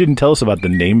 You didn't tell us about the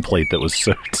nameplate that was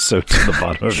so to the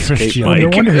bottom of his cape, Christian. No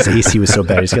Mike. wonder his AC was so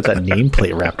bad. He's got that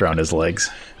nameplate wrapped around his legs.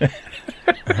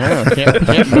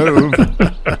 Can't move.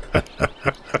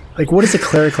 Like, what is a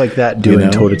cleric like that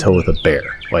doing toe to toe with a bear?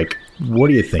 Like, what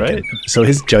are you thinking? Right. So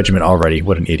his judgment already,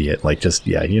 what an idiot. Like, just,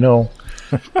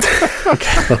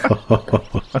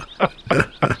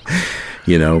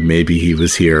 Maybe he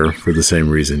was here for the same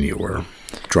reason you were,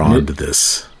 drawn to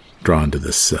this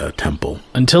temple.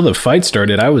 Until the fight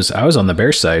started, I was on the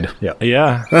bear side. Yeah.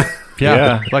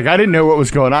 Yeah. Like, I didn't know what was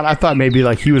going on. I thought maybe,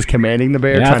 like, he was commanding the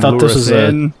bear, Yeah, I trying to thought lure this us was a-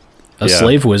 in. a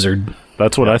slave wizard.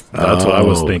 That's what I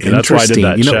was thinking. That's why I did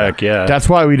that check. Yeah, that's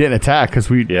why we didn't attack, because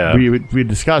we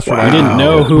discussed. Wow. We didn't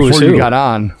know who was who. Before you got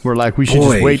on, we're like, we should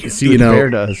just wait to see what the bear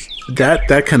does.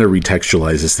 That kind of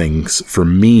retextualizes things for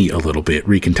me a little bit.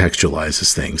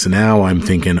 Recontextualizes things. And now I'm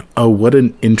thinking, oh, what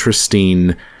an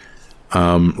interesting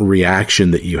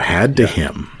reaction that you had to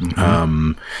him.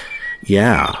 Mm-hmm.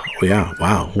 Yeah.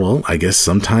 Wow. Well, I guess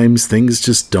sometimes things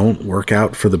just don't work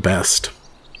out for the best.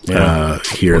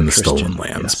 Here in the Stolen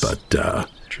Lands, yes. But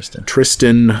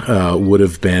Tristan would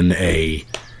have been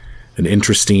an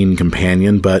interesting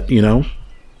companion. But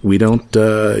we don't.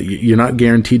 You're not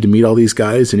guaranteed to meet all these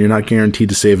guys, and you're not guaranteed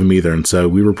to save them either. And so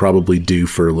we were probably due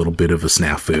for a little bit of a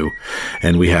snafu,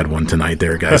 and we had one tonight,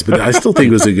 there, guys. But I still think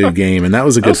it was a good game, and that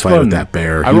was a good fight with that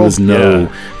bear. He was no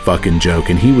fucking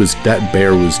joke, and that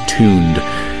bear was tuned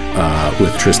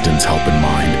with Tristan's help in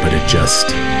mind. But that's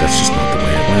just not the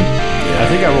way it went. I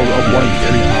think I rolled a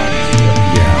 1-3.